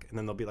talk. And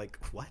then they'll be like,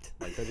 what?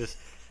 They're just,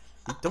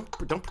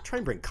 don't try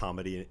and bring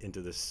comedy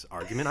into this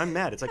argument. I'm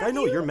mad. It's like, I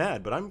know you're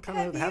mad, but I'm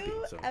kind of happy.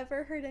 Have you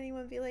ever heard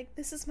anyone be like,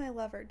 this is my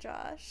lover,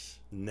 Josh?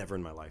 Never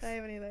in my life. I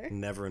haven't either.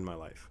 Never in my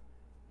life.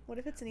 What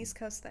if it's an East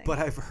Coast thing? But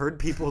I've heard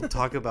people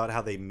talk about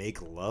how they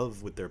make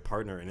love with their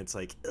partner, and it's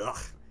like, ugh.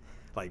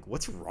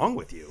 What's wrong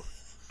with you?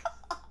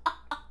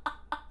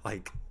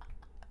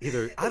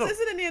 Either I don't. This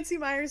isn't a Nancy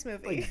Meyers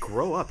movie.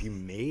 Grow up. You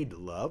made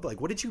love.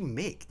 What did you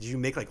make? Did you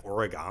make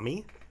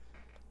origami?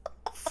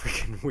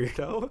 Freaking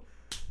weirdo.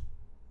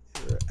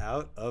 You're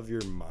out of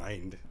your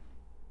mind.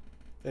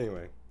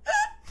 Anyway.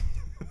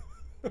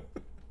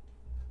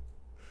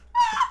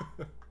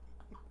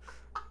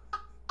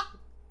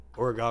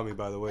 Origami,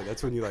 by the way,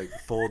 that's when you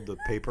fold the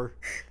paper.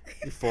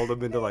 You fold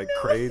them into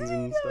cranes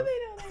and stuff.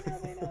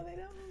 They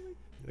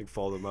know.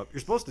 Fold them up.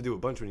 You're supposed to do a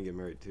bunch when you get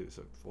married too,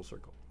 so full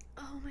circle.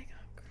 Oh my God.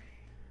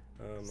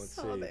 Let's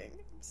sobbing.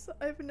 see.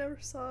 I've never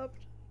sobbed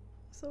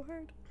so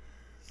hard.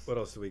 What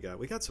else do we got?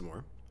 We got some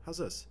more. How's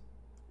this?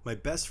 My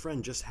best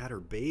friend just had her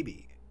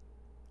baby,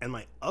 and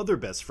my other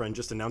best friend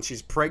just announced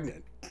she's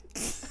pregnant.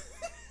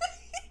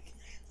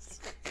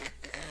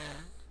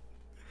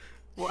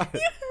 What? You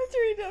have to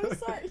read it. I'm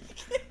sorry. You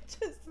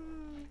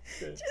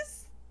can't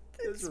just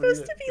it's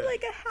supposed to be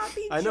a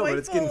happy, I know, joyful... but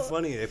it's getting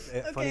funny.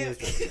 Funny okay.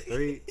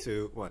 3,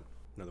 2, 1.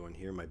 Another one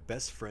here. My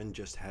best friend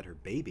just had her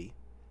baby,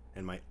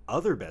 and my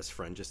other best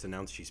friend just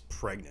announced she's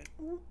pregnant.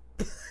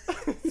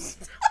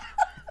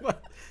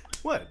 What?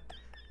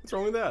 What's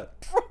wrong with that?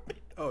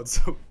 Oh,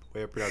 it's so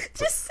way up pronounced.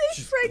 Just say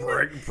she's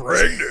pregnant.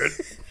 Pregnant.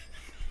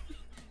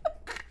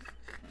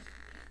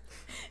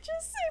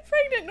 Just say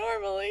pregnant pregnant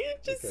normally.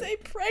 Just say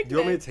pregnant. Do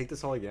you want me to take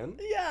this all again?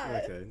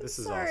 Yeah. Okay. This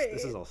is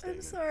all staying.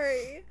 I'm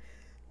sorry.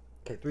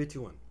 Okay, 3,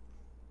 2, 1.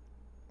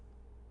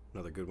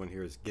 Another good one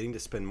here is getting to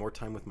spend more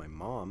time with my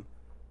mom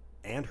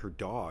and her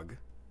dog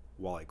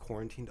while I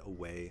quarantined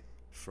away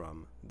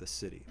from the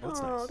city. Oh,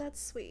 that's nice.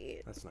 That's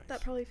sweet. That's nice.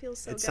 That probably feels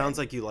so good. It sounds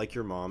like you like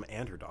your mom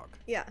and her dog.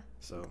 Yeah.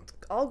 So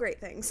all great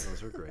things.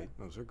 Those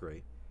are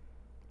great.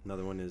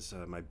 Another one is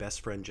my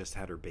best friend just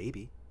had her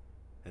baby,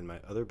 and my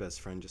other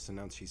best friend just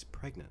announced she's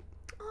pregnant.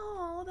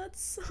 Oh,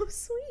 that's so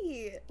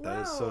sweet.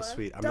 That is so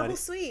sweet. Double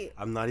sweet.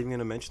 I'm not even going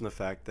to mention the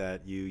fact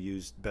that you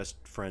used best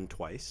friend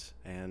twice,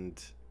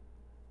 and,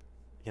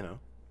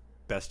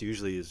 best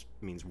usually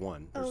means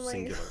one. There's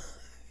singular. God.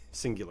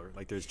 Singular.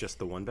 Like, there's just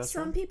the one best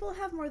friend. Some people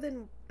have more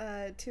than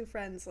 2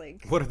 friends.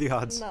 Like, what are the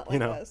odds? Not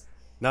like us.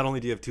 Not only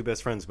do you have 2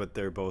 best friends, but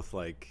they're both,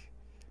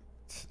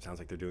 sounds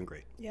like they're doing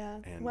great. Yeah.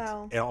 And,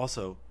 wow. And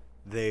also,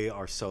 they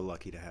are so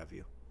lucky to have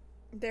you.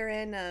 They're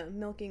in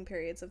milking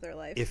periods of their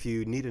life. If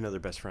you need another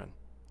best friend,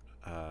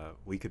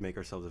 we could make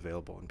ourselves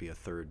available and be a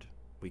third.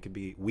 We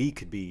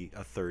could be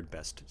a third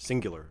best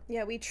singular.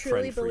 Yeah, we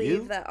truly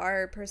believe that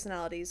our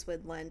personalities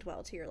would lend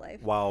well to your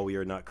life. While we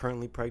are not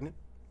currently pregnant,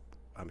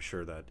 I'm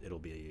sure that it'll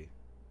be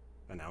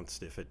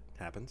announced if it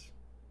happens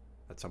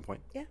at some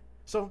point. Yeah.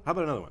 So, how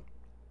about another one?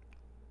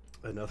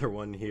 Another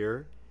one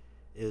here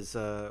is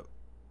I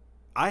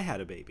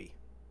had a baby.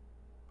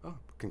 Oh,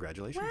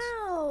 congratulations.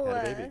 Wow.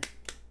 Had a baby.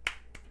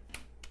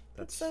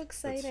 That's so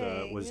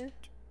exciting.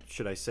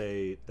 Should I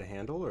say the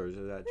handle, or is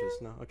that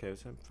just no? Okay,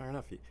 so fair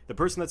enough. The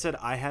person that said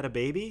I had a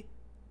baby,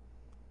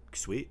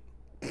 sweet.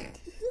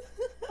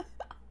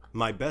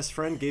 My best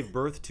friend gave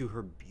birth to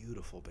her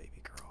beautiful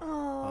baby girl.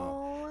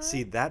 Oh.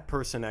 See, that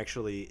person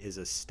actually is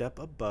a step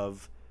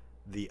above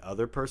the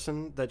other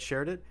person that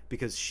shared it,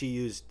 because she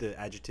used the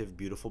adjective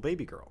beautiful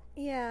baby girl.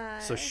 Yeah.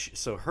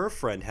 So her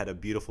friend had a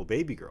beautiful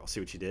baby girl.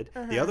 See what she did?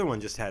 The other one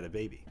just had a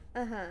baby.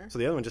 So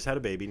the other one just had a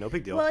baby. No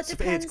big deal. Well, it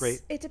depends. It's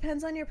great. It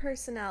depends on your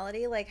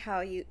personality,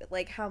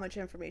 how much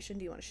information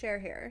do you want to share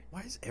here?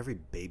 Why is every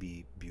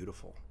baby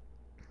beautiful?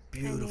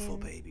 Beautiful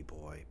baby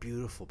boy,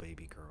 beautiful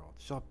baby girl.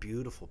 Just a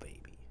beautiful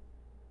baby.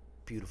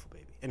 Beautiful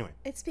baby. Anyway.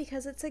 It's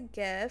because it's a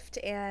gift,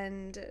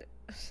 and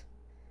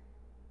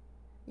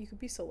you could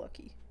be so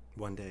lucky.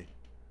 One day.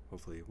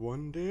 Hopefully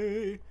one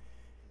day.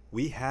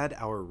 We had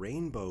our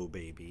rainbow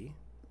baby.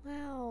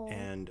 Wow.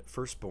 And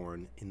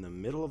firstborn in the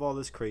middle of all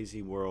this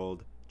crazy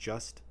world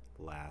just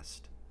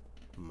last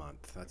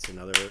month. That's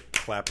another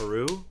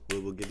clapperoo. We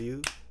will give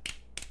you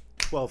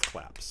 12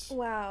 claps.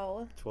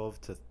 Wow.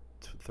 12 to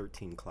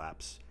 13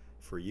 claps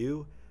for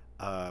you.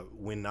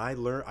 When I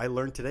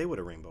learned today what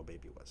a rainbow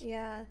baby was.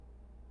 Yeah.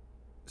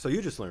 So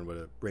you just learned what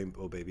a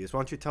rainbow baby is. Why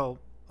don't you tell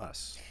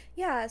us?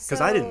 Yeah, because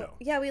I didn't know.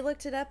 Yeah, we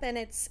looked it up, and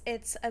it's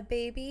a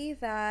baby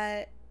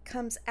that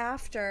comes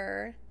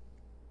after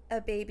a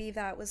baby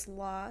that was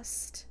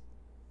lost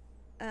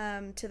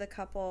to the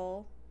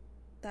couple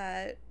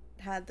that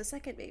had the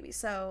second baby.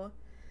 So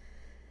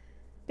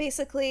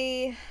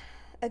basically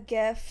a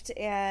gift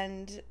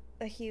and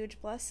a huge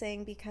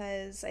blessing,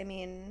 because our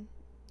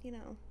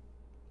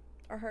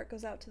heart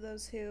goes out to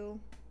those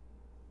who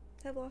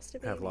have lost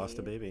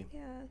a baby.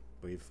 Yeah.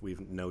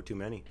 We've know too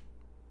many.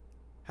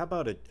 How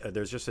about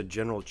there's just a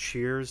general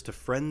cheers to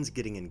friends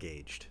getting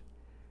engaged.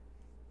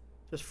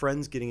 Just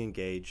friends getting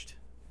engaged.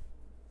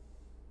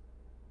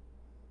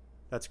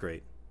 That's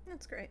great.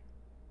 That's great.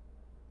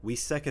 We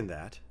second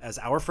that, as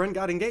our friend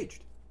got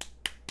engaged.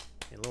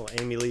 A little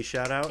Amy Lee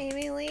shout out.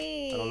 Amy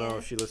Lee. I don't know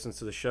if she listens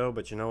to the show,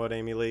 but you know what,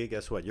 Amy Lee?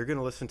 Guess what? You're going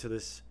to listen to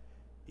this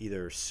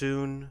either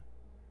soon,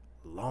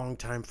 long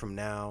time from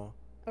now.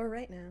 Or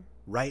right now.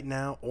 Right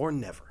now or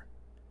never.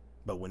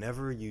 But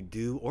whenever you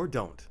do or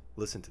don't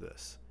listen to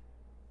this,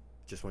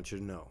 just want you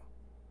to know.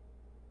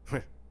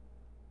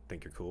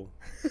 Think you're cool.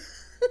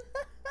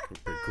 You're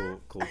pretty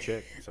cool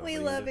chick. So we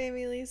love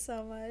Amy Lee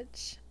so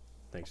much.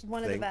 Thanks.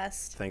 One of the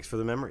best. Thanks for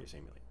the memories,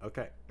 Amy Lee.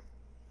 Okay.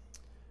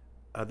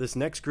 This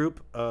next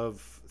group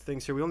of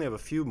things here, we only have a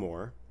few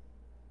more.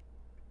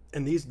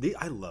 And these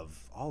I love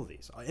all of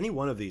these. Any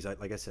one of these,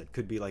 like I said,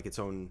 could be like its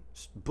own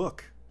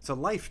book. It's a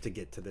life to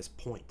get to this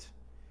point.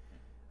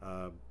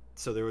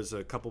 So there was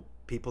a couple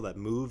people that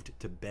moved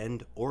to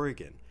Bend,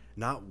 Oregon.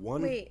 Not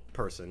one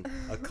person,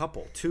 a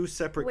couple, 2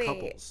 separate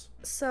couples.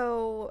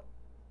 So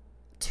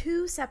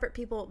 2 separate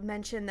people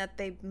mentioned that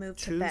they moved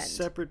to Bend. 2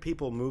 separate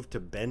people moved to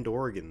Bend,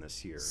 Oregon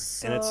this year.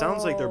 And it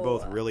sounds like they're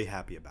both really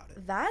happy about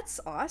it. That's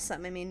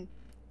awesome. I mean,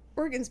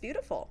 Oregon's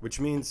beautiful. Which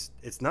means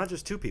it's not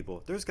just 2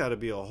 people. There's got to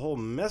be a whole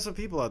mess of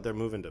people out there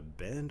moving to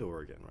Bend,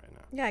 Oregon right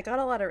now. Yeah, I got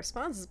a lot of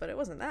responses, but it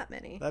wasn't that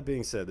many. That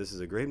being said, this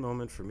is a great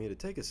moment for me to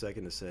take a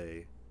second to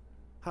say,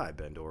 hi,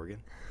 Bend,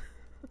 Oregon.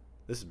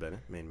 This is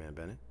Bennett, Main Man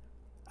Bennett.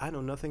 I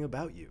know nothing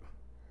about you,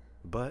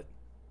 but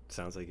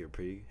sounds like you're a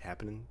pretty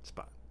happening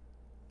spot.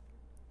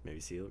 Maybe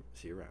see you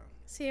around.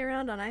 See you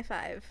around on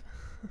I-5.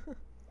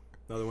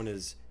 Another one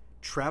is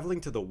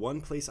traveling to the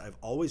one place I've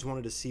always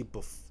wanted to see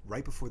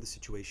right before the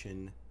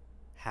situation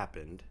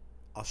happened,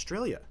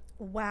 Australia.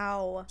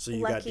 Wow. So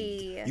you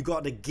lucky.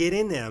 got to get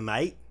in there,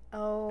 mate.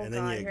 Oh, and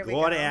then God, you here got we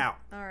it go. out.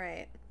 All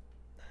right.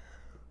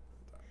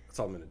 That's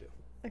all I'm going to do.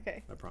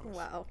 Okay. I promise.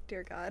 Wow.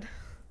 Dear God.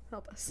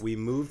 Help us. We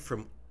moved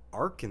from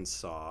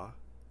Arkansas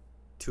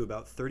to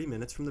about 30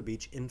 minutes from the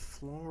beach in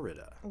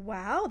Florida.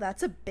 Wow,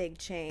 that's a big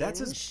change.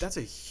 That's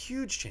a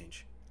huge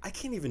change. I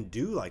can't even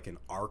do like an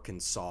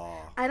Arkansas.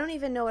 I don't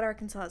even know what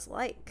Arkansas is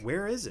like.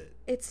 Where is it?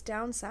 It's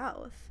down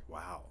south.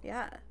 Wow.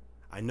 Yeah.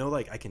 I know,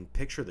 like, I can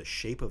picture the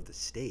shape of the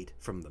state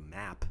from the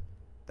map.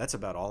 That's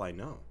about all I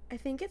know. I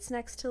think it's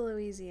next to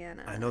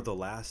Louisiana. I know the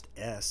last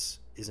S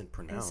isn't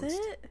pronounced. Is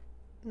it?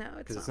 No, it's not.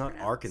 Because it's not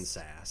pronounced.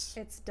 Arkansas.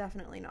 It's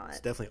definitely not. It's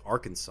definitely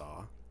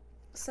Arkansas.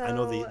 So I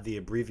know the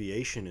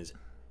abbreviation is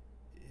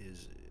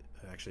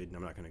actually,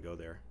 I'm not going to go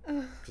there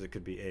because it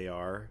could be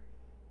AR.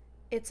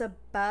 It's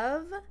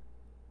above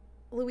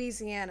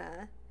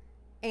Louisiana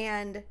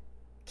and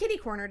kitty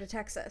corner to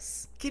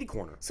Texas. Kitty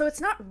corner. So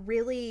it's not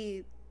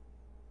really.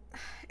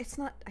 It's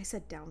not. I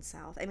said down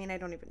south. I mean, I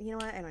don't even. You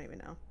know what? I don't even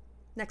know.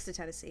 Next to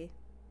Tennessee,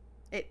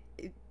 it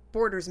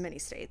borders many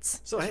states.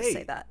 So Let's hey, just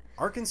say that.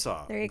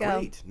 Arkansas. There you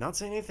Great. go. Not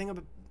saying anything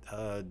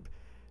about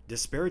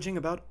disparaging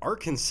about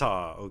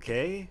Arkansas.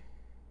 Okay.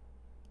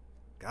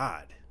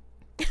 God.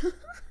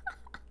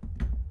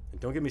 And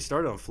don't get me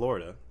started on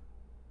Florida.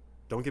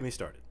 Don't get me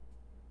started.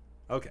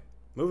 Okay,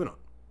 moving on.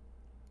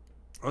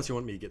 Unless you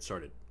want me to get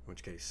started, in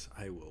which case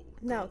I will.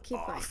 No, keep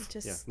off. going.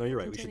 Just yeah. No, you're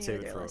right. We should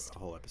continue save it with your for list. a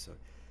whole episode.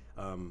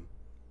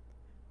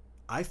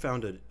 I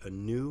found a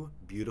new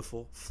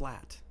beautiful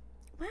flat.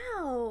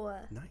 Wow.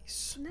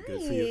 Nice.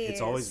 Good for you.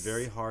 It's always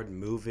very hard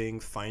moving,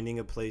 finding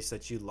a place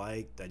that you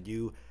like, that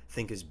you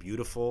think is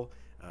beautiful.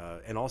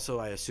 And also,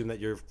 I assume that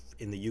you're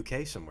in the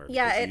UK somewhere.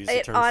 Yeah, because you use the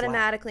it term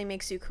automatically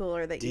makes you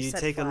cooler that flat. you Do you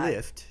said take flat. a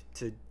lift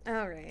to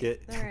All right.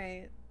 get? All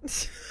right.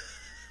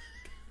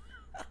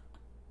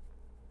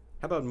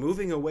 How about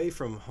moving away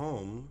from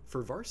home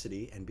for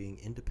varsity and being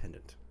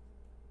independent?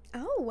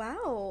 Oh,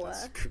 wow.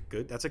 That's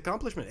good. That's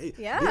accomplishment. Hey,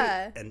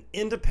 Yeah. being an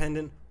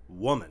independent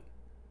woman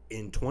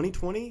in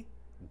 2020,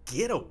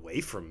 get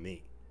away from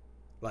me.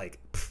 Like,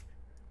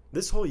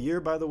 this whole year,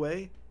 by the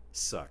way,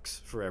 sucks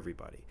for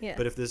everybody. Yeah.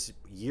 But if this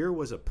year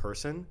was a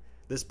person,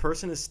 this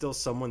person is still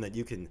someone that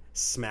you can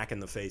smack in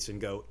the face and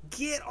go,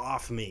 get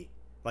off me.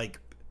 Like,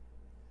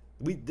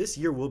 this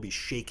year will be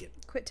shaken.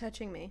 Quit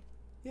touching me.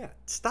 Yeah,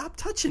 stop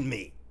touching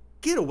me.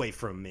 Get away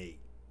from me.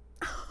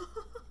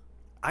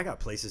 I got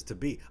places to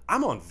be.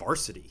 I'm on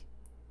varsity.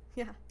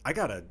 Yeah. I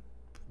got a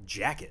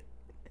jacket.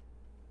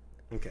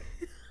 Okay.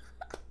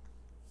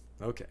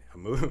 Okay,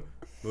 I'm moving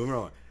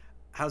on.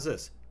 How's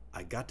this?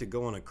 I got to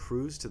go on a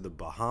cruise to the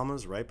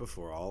Bahamas right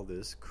before all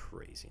this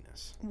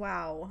craziness.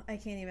 Wow. I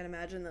can't even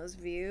imagine those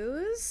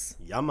views.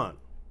 Yeah, man.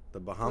 The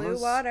Bahamas.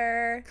 Blue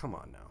water. Come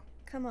on now.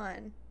 Come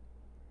on.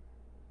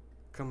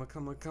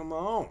 Come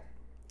on.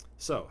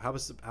 So,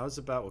 how's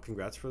about, well,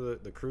 congrats for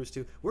the cruise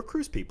too. We're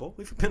cruise people.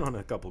 We've been on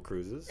a couple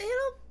cruises.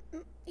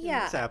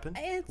 Yeah. It's happened.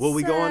 It's, Will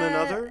we go on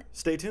another?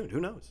 Stay tuned. Who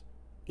knows?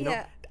 You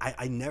yeah. know,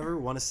 I never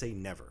want to say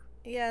never.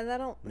 Yeah,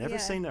 that'll. Never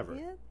say never.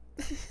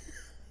 Yeah.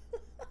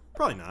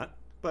 Probably not,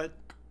 but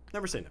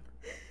never say never.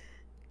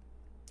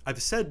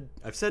 I've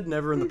said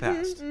never in the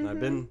past, and I've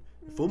been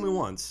fool me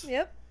once.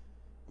 Yep.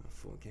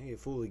 Can't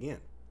get fooled again.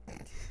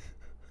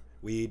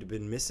 We'd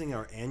been missing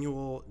our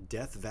annual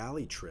Death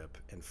Valley trip,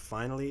 and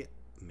finally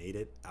made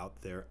it out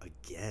there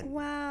again.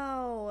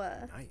 Wow.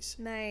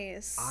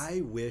 Nice.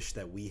 I wish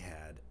that we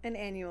had an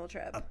annual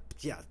trip.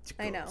 To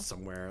go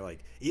somewhere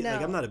like No.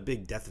 like I'm not a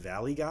big Death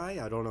Valley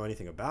guy. I don't know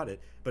anything about it,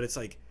 but it's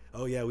like,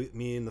 oh yeah,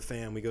 me and the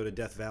fam, we go to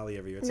Death Valley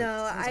every year. It's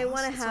no, like, I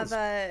want to have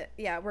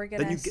we're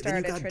gonna start then you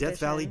a got tradition. Death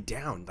Valley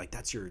down. Like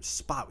that's your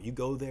spot. You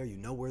go there, you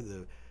know where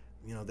the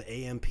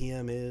AM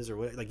PM is, or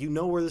what, like you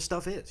know where the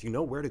stuff is. You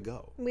know where to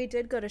go. We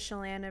did go to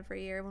Chelan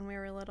every year when we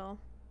were little.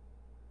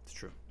 It's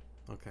true.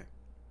 Okay.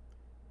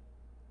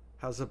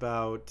 How's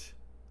about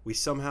we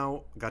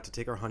somehow got to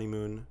take our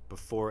honeymoon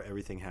before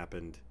everything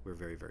happened. We're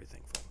very, very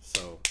thankful.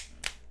 So,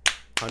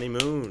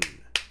 honeymoon.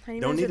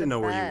 Don't need to know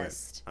where you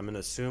went. I'm going to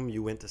assume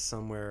you went to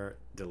somewhere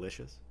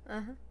delicious.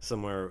 Uh-huh.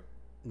 Somewhere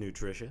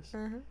nutritious.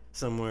 Uh-huh.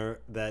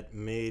 Somewhere that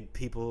made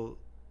people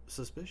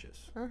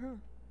suspicious. Uh-huh.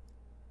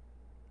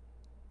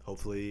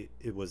 Hopefully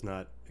it was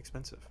not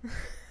expensive.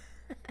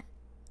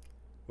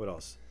 What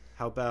else?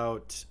 How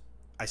about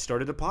I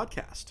started a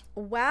podcast.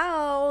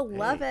 Wow,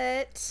 love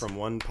it. From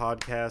one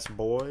podcast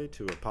boy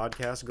to a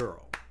podcast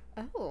girl.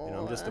 Oh.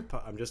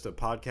 I'm just a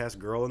podcast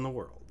girl in the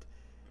world.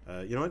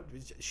 You know what?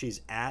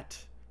 She's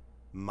at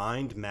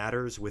Mind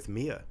Matters with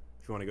Mia.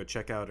 If you want to go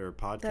check out her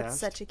podcast. That's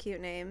such a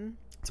cute name.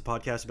 It's a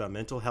podcast about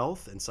mental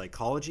health and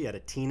psychology at a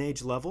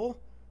teenage level.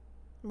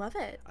 Love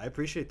it. I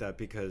appreciate that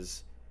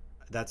because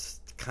that's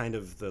kind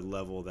of the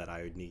level that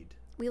I would need.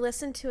 We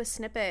listened to a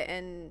snippet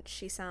and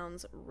she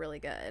sounds really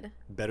good.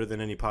 Better than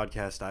any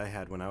podcast I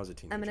had when I was a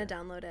teenager. I'm going to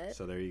download it.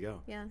 So there you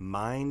go. Yeah.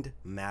 Mind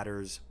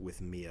Matters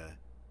with Mia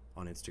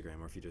on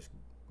Instagram, or if you just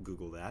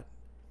Google that.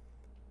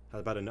 How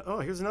about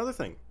here's another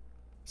thing.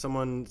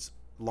 Someone's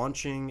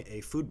launching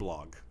a food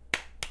blog.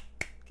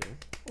 Okay.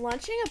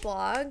 Launching a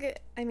blog,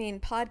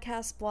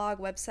 podcast, blog,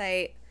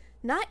 website,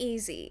 Not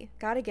easy.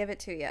 Gotta give it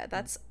to you.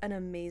 That's an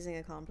amazing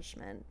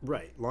accomplishment.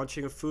 Right.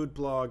 Launching a food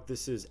blog.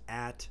 This is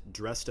at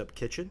Dressed Up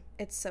Kitchen.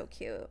 It's so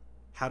cute.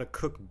 How to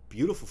cook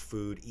beautiful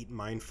food, eat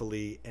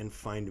mindfully, and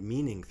find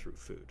meaning through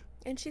food.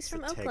 And she's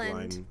from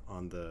Oakland. Tagline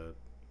on the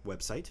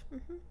website.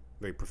 Mm-hmm.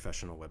 Very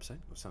professional website.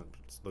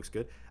 Looks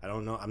good. I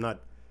don't know. I'm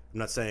not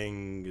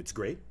saying it's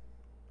great.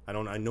 I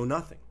know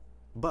nothing.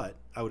 But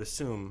I would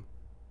assume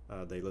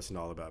they listen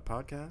to All About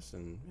podcasts,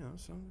 and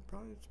so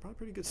it's probably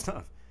pretty good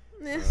stuff.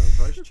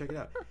 Probably should check it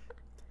out.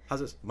 How's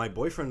this? My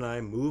boyfriend and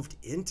I moved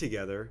in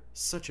together.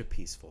 Such a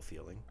peaceful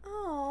feeling.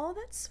 Oh,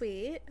 that's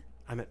sweet.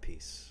 I'm at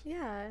peace.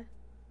 Yeah.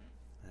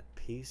 At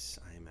peace.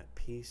 I am at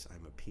peace.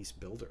 I'm a peace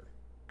builder.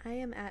 I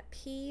am at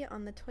pee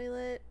on the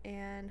toilet,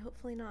 and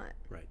hopefully not.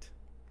 Right.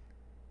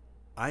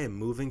 I am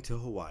moving to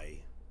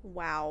Hawaii.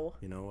 Wow.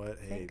 You know what?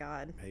 Hey, thank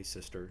God. Hey,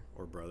 sister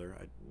or brother.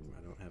 I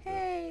don't have the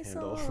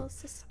handle. Soul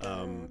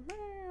sister.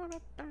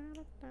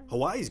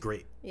 Hawaii's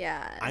great.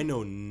 Yeah. I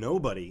know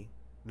nobody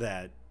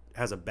that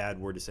has a bad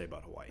word to say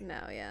about Hawaii.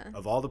 No, yeah.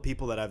 Of all the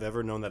people that I've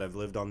ever known that have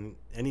lived on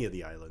any of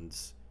the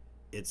islands,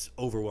 it's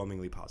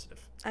overwhelmingly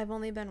positive. I've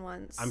only been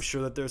once. I'm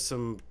sure that there's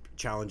some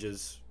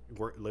challenges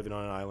living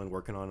on an island,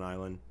 working on an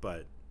island,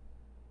 but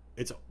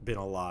it's been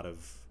a lot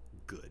of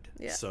good.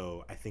 Yeah.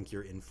 So I think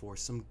you're in for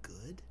some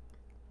good.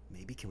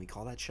 Maybe can we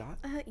call that shot?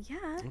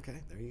 Yeah. Okay,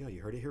 there you go. You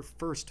heard it here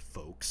first,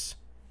 folks,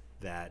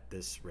 that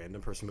this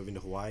random person moving to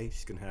Hawaii,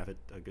 she's going to have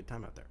a good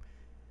time out there.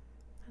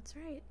 That's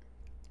right.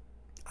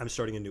 I'm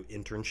starting a new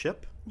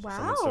internship. Wow.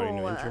 Someone's starting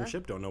a new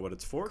internship. Don't know what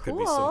it's for. Cool. Could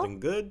be something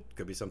good.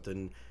 Could be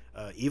something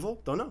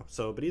evil. Don't know.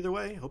 So, but either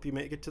way, hope you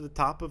make it to the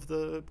top of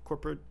the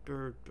corporate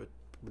or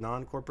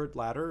non-corporate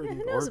ladder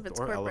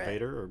or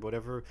elevator or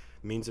whatever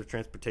means of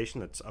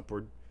transportation that's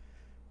upward.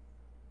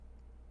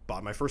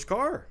 Bought my first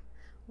car.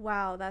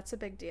 Wow, that's a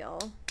big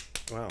deal.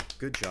 Wow,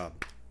 good job.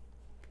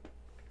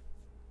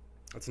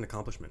 That's an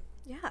accomplishment.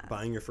 Yeah.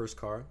 Buying your first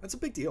car, that's a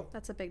big deal.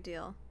 That's a big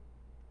deal.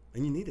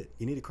 And you need it.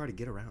 You need a car to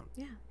get around.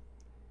 Yeah.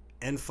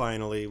 And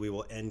finally, we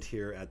will end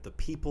here at the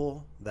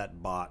people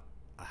that bought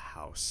a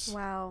house.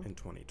 Wow. In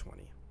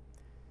 2020.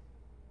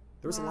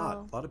 There was a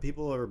lot of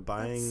people are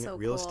buying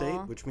real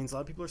estate, which means a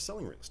lot of people are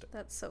selling real estate.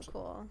 That's so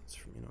cool.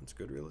 It's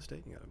good real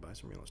estate. You got to buy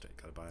some real estate.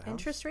 Got to buy a house.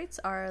 Interest rates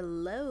are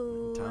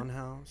low.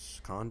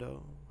 Townhouse,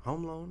 condo,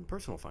 home loan,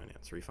 personal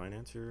finance,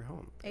 refinance your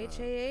home.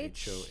 HOA,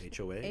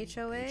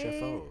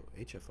 HFO,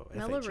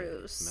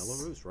 Melrose.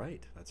 Melrose,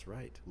 right. That's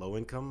right. Low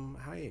income,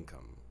 high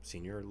income,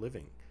 senior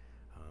living,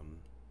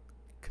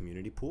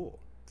 community pool,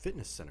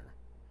 fitness center,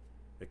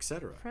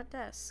 etc. Front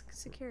desk,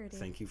 security.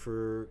 Thank you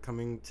for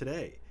coming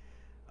today.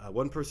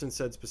 One person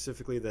said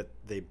specifically that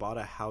they bought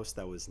a house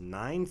that was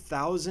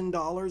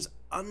 $9,000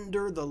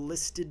 under the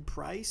listed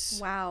price.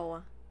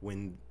 Wow.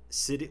 When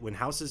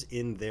houses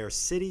in their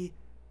city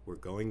were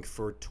going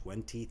for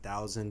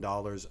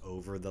 $20,000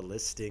 over the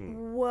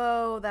listing.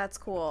 Whoa, that's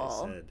cool.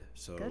 Like I said.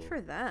 So good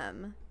for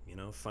them.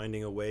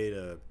 Finding a way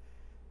to.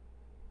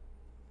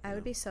 I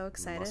would be so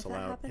excited if that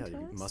happened to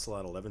us. You muscle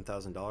out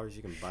 $11,000.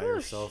 You can buy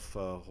yourself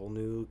a whole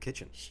new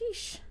kitchen.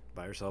 Sheesh.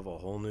 Buy yourself a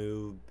whole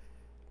new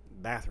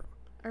bathroom.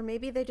 Or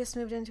maybe they just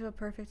moved into a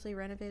perfectly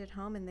renovated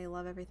home and they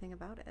love everything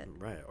about it.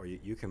 Right. Or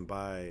you can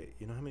buy,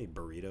 how many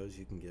burritos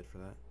you can get for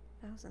that?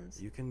 Thousands.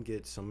 You can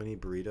get so many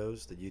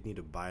burritos that you'd need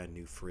to buy a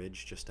new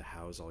fridge just to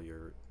house all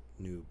your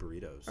new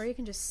burritos. Or you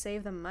can just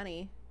save them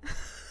money.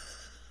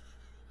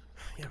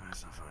 Yeah, but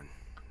that's not fun.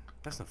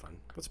 That's not fun.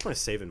 What's the point of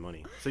saving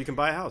money? So you can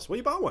buy a house. Well,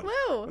 you bought one.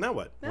 Woo! Now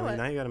what?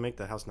 Now you got to make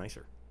the house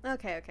nicer.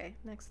 Okay.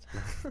 Next.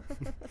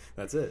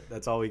 That's it.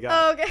 That's all we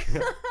got.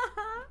 Okay.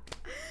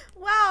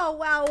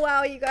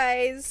 Wow, you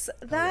guys.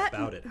 How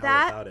about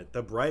it?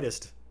 The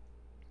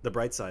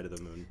bright side of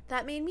the moon.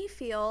 That made me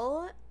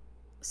feel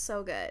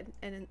so good,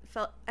 and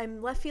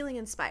I'm left feeling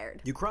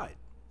inspired. You cried.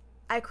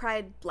 I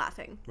cried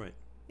laughing. Right.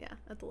 Yeah,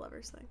 at the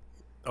lovers thing.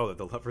 Oh, at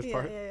the lovers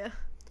part? Yeah.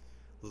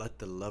 Let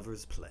the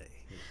lovers play.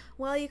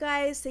 Well, you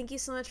guys, thank you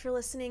so much for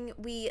listening.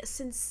 We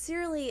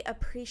sincerely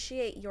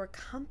appreciate your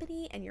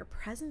company and your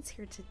presence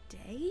here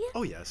today.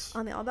 Oh, yes.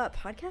 On the All About It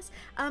podcast.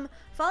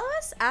 Follow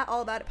us at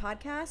All About It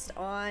podcast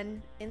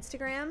on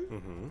Instagram.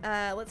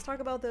 Mm-hmm. Let's talk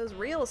about those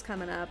reels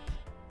coming up.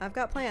 I've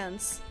got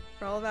plans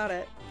for All About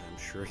It. I'm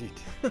sure you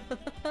do.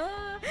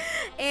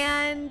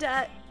 And,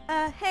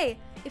 hey,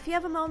 if you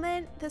have a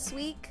moment this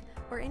week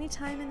or any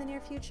time in the near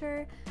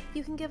future,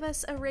 you can give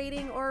us a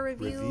rating or a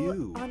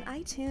review on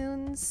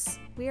iTunes.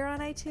 We are on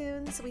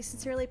iTunes. We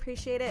sincerely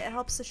appreciate it. It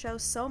helps the show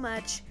so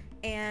much.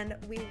 And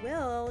we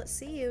will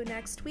see you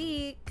next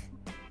week.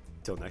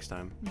 Till next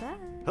time. Bye.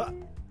 Huh.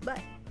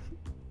 Bye.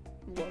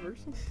 Lovers.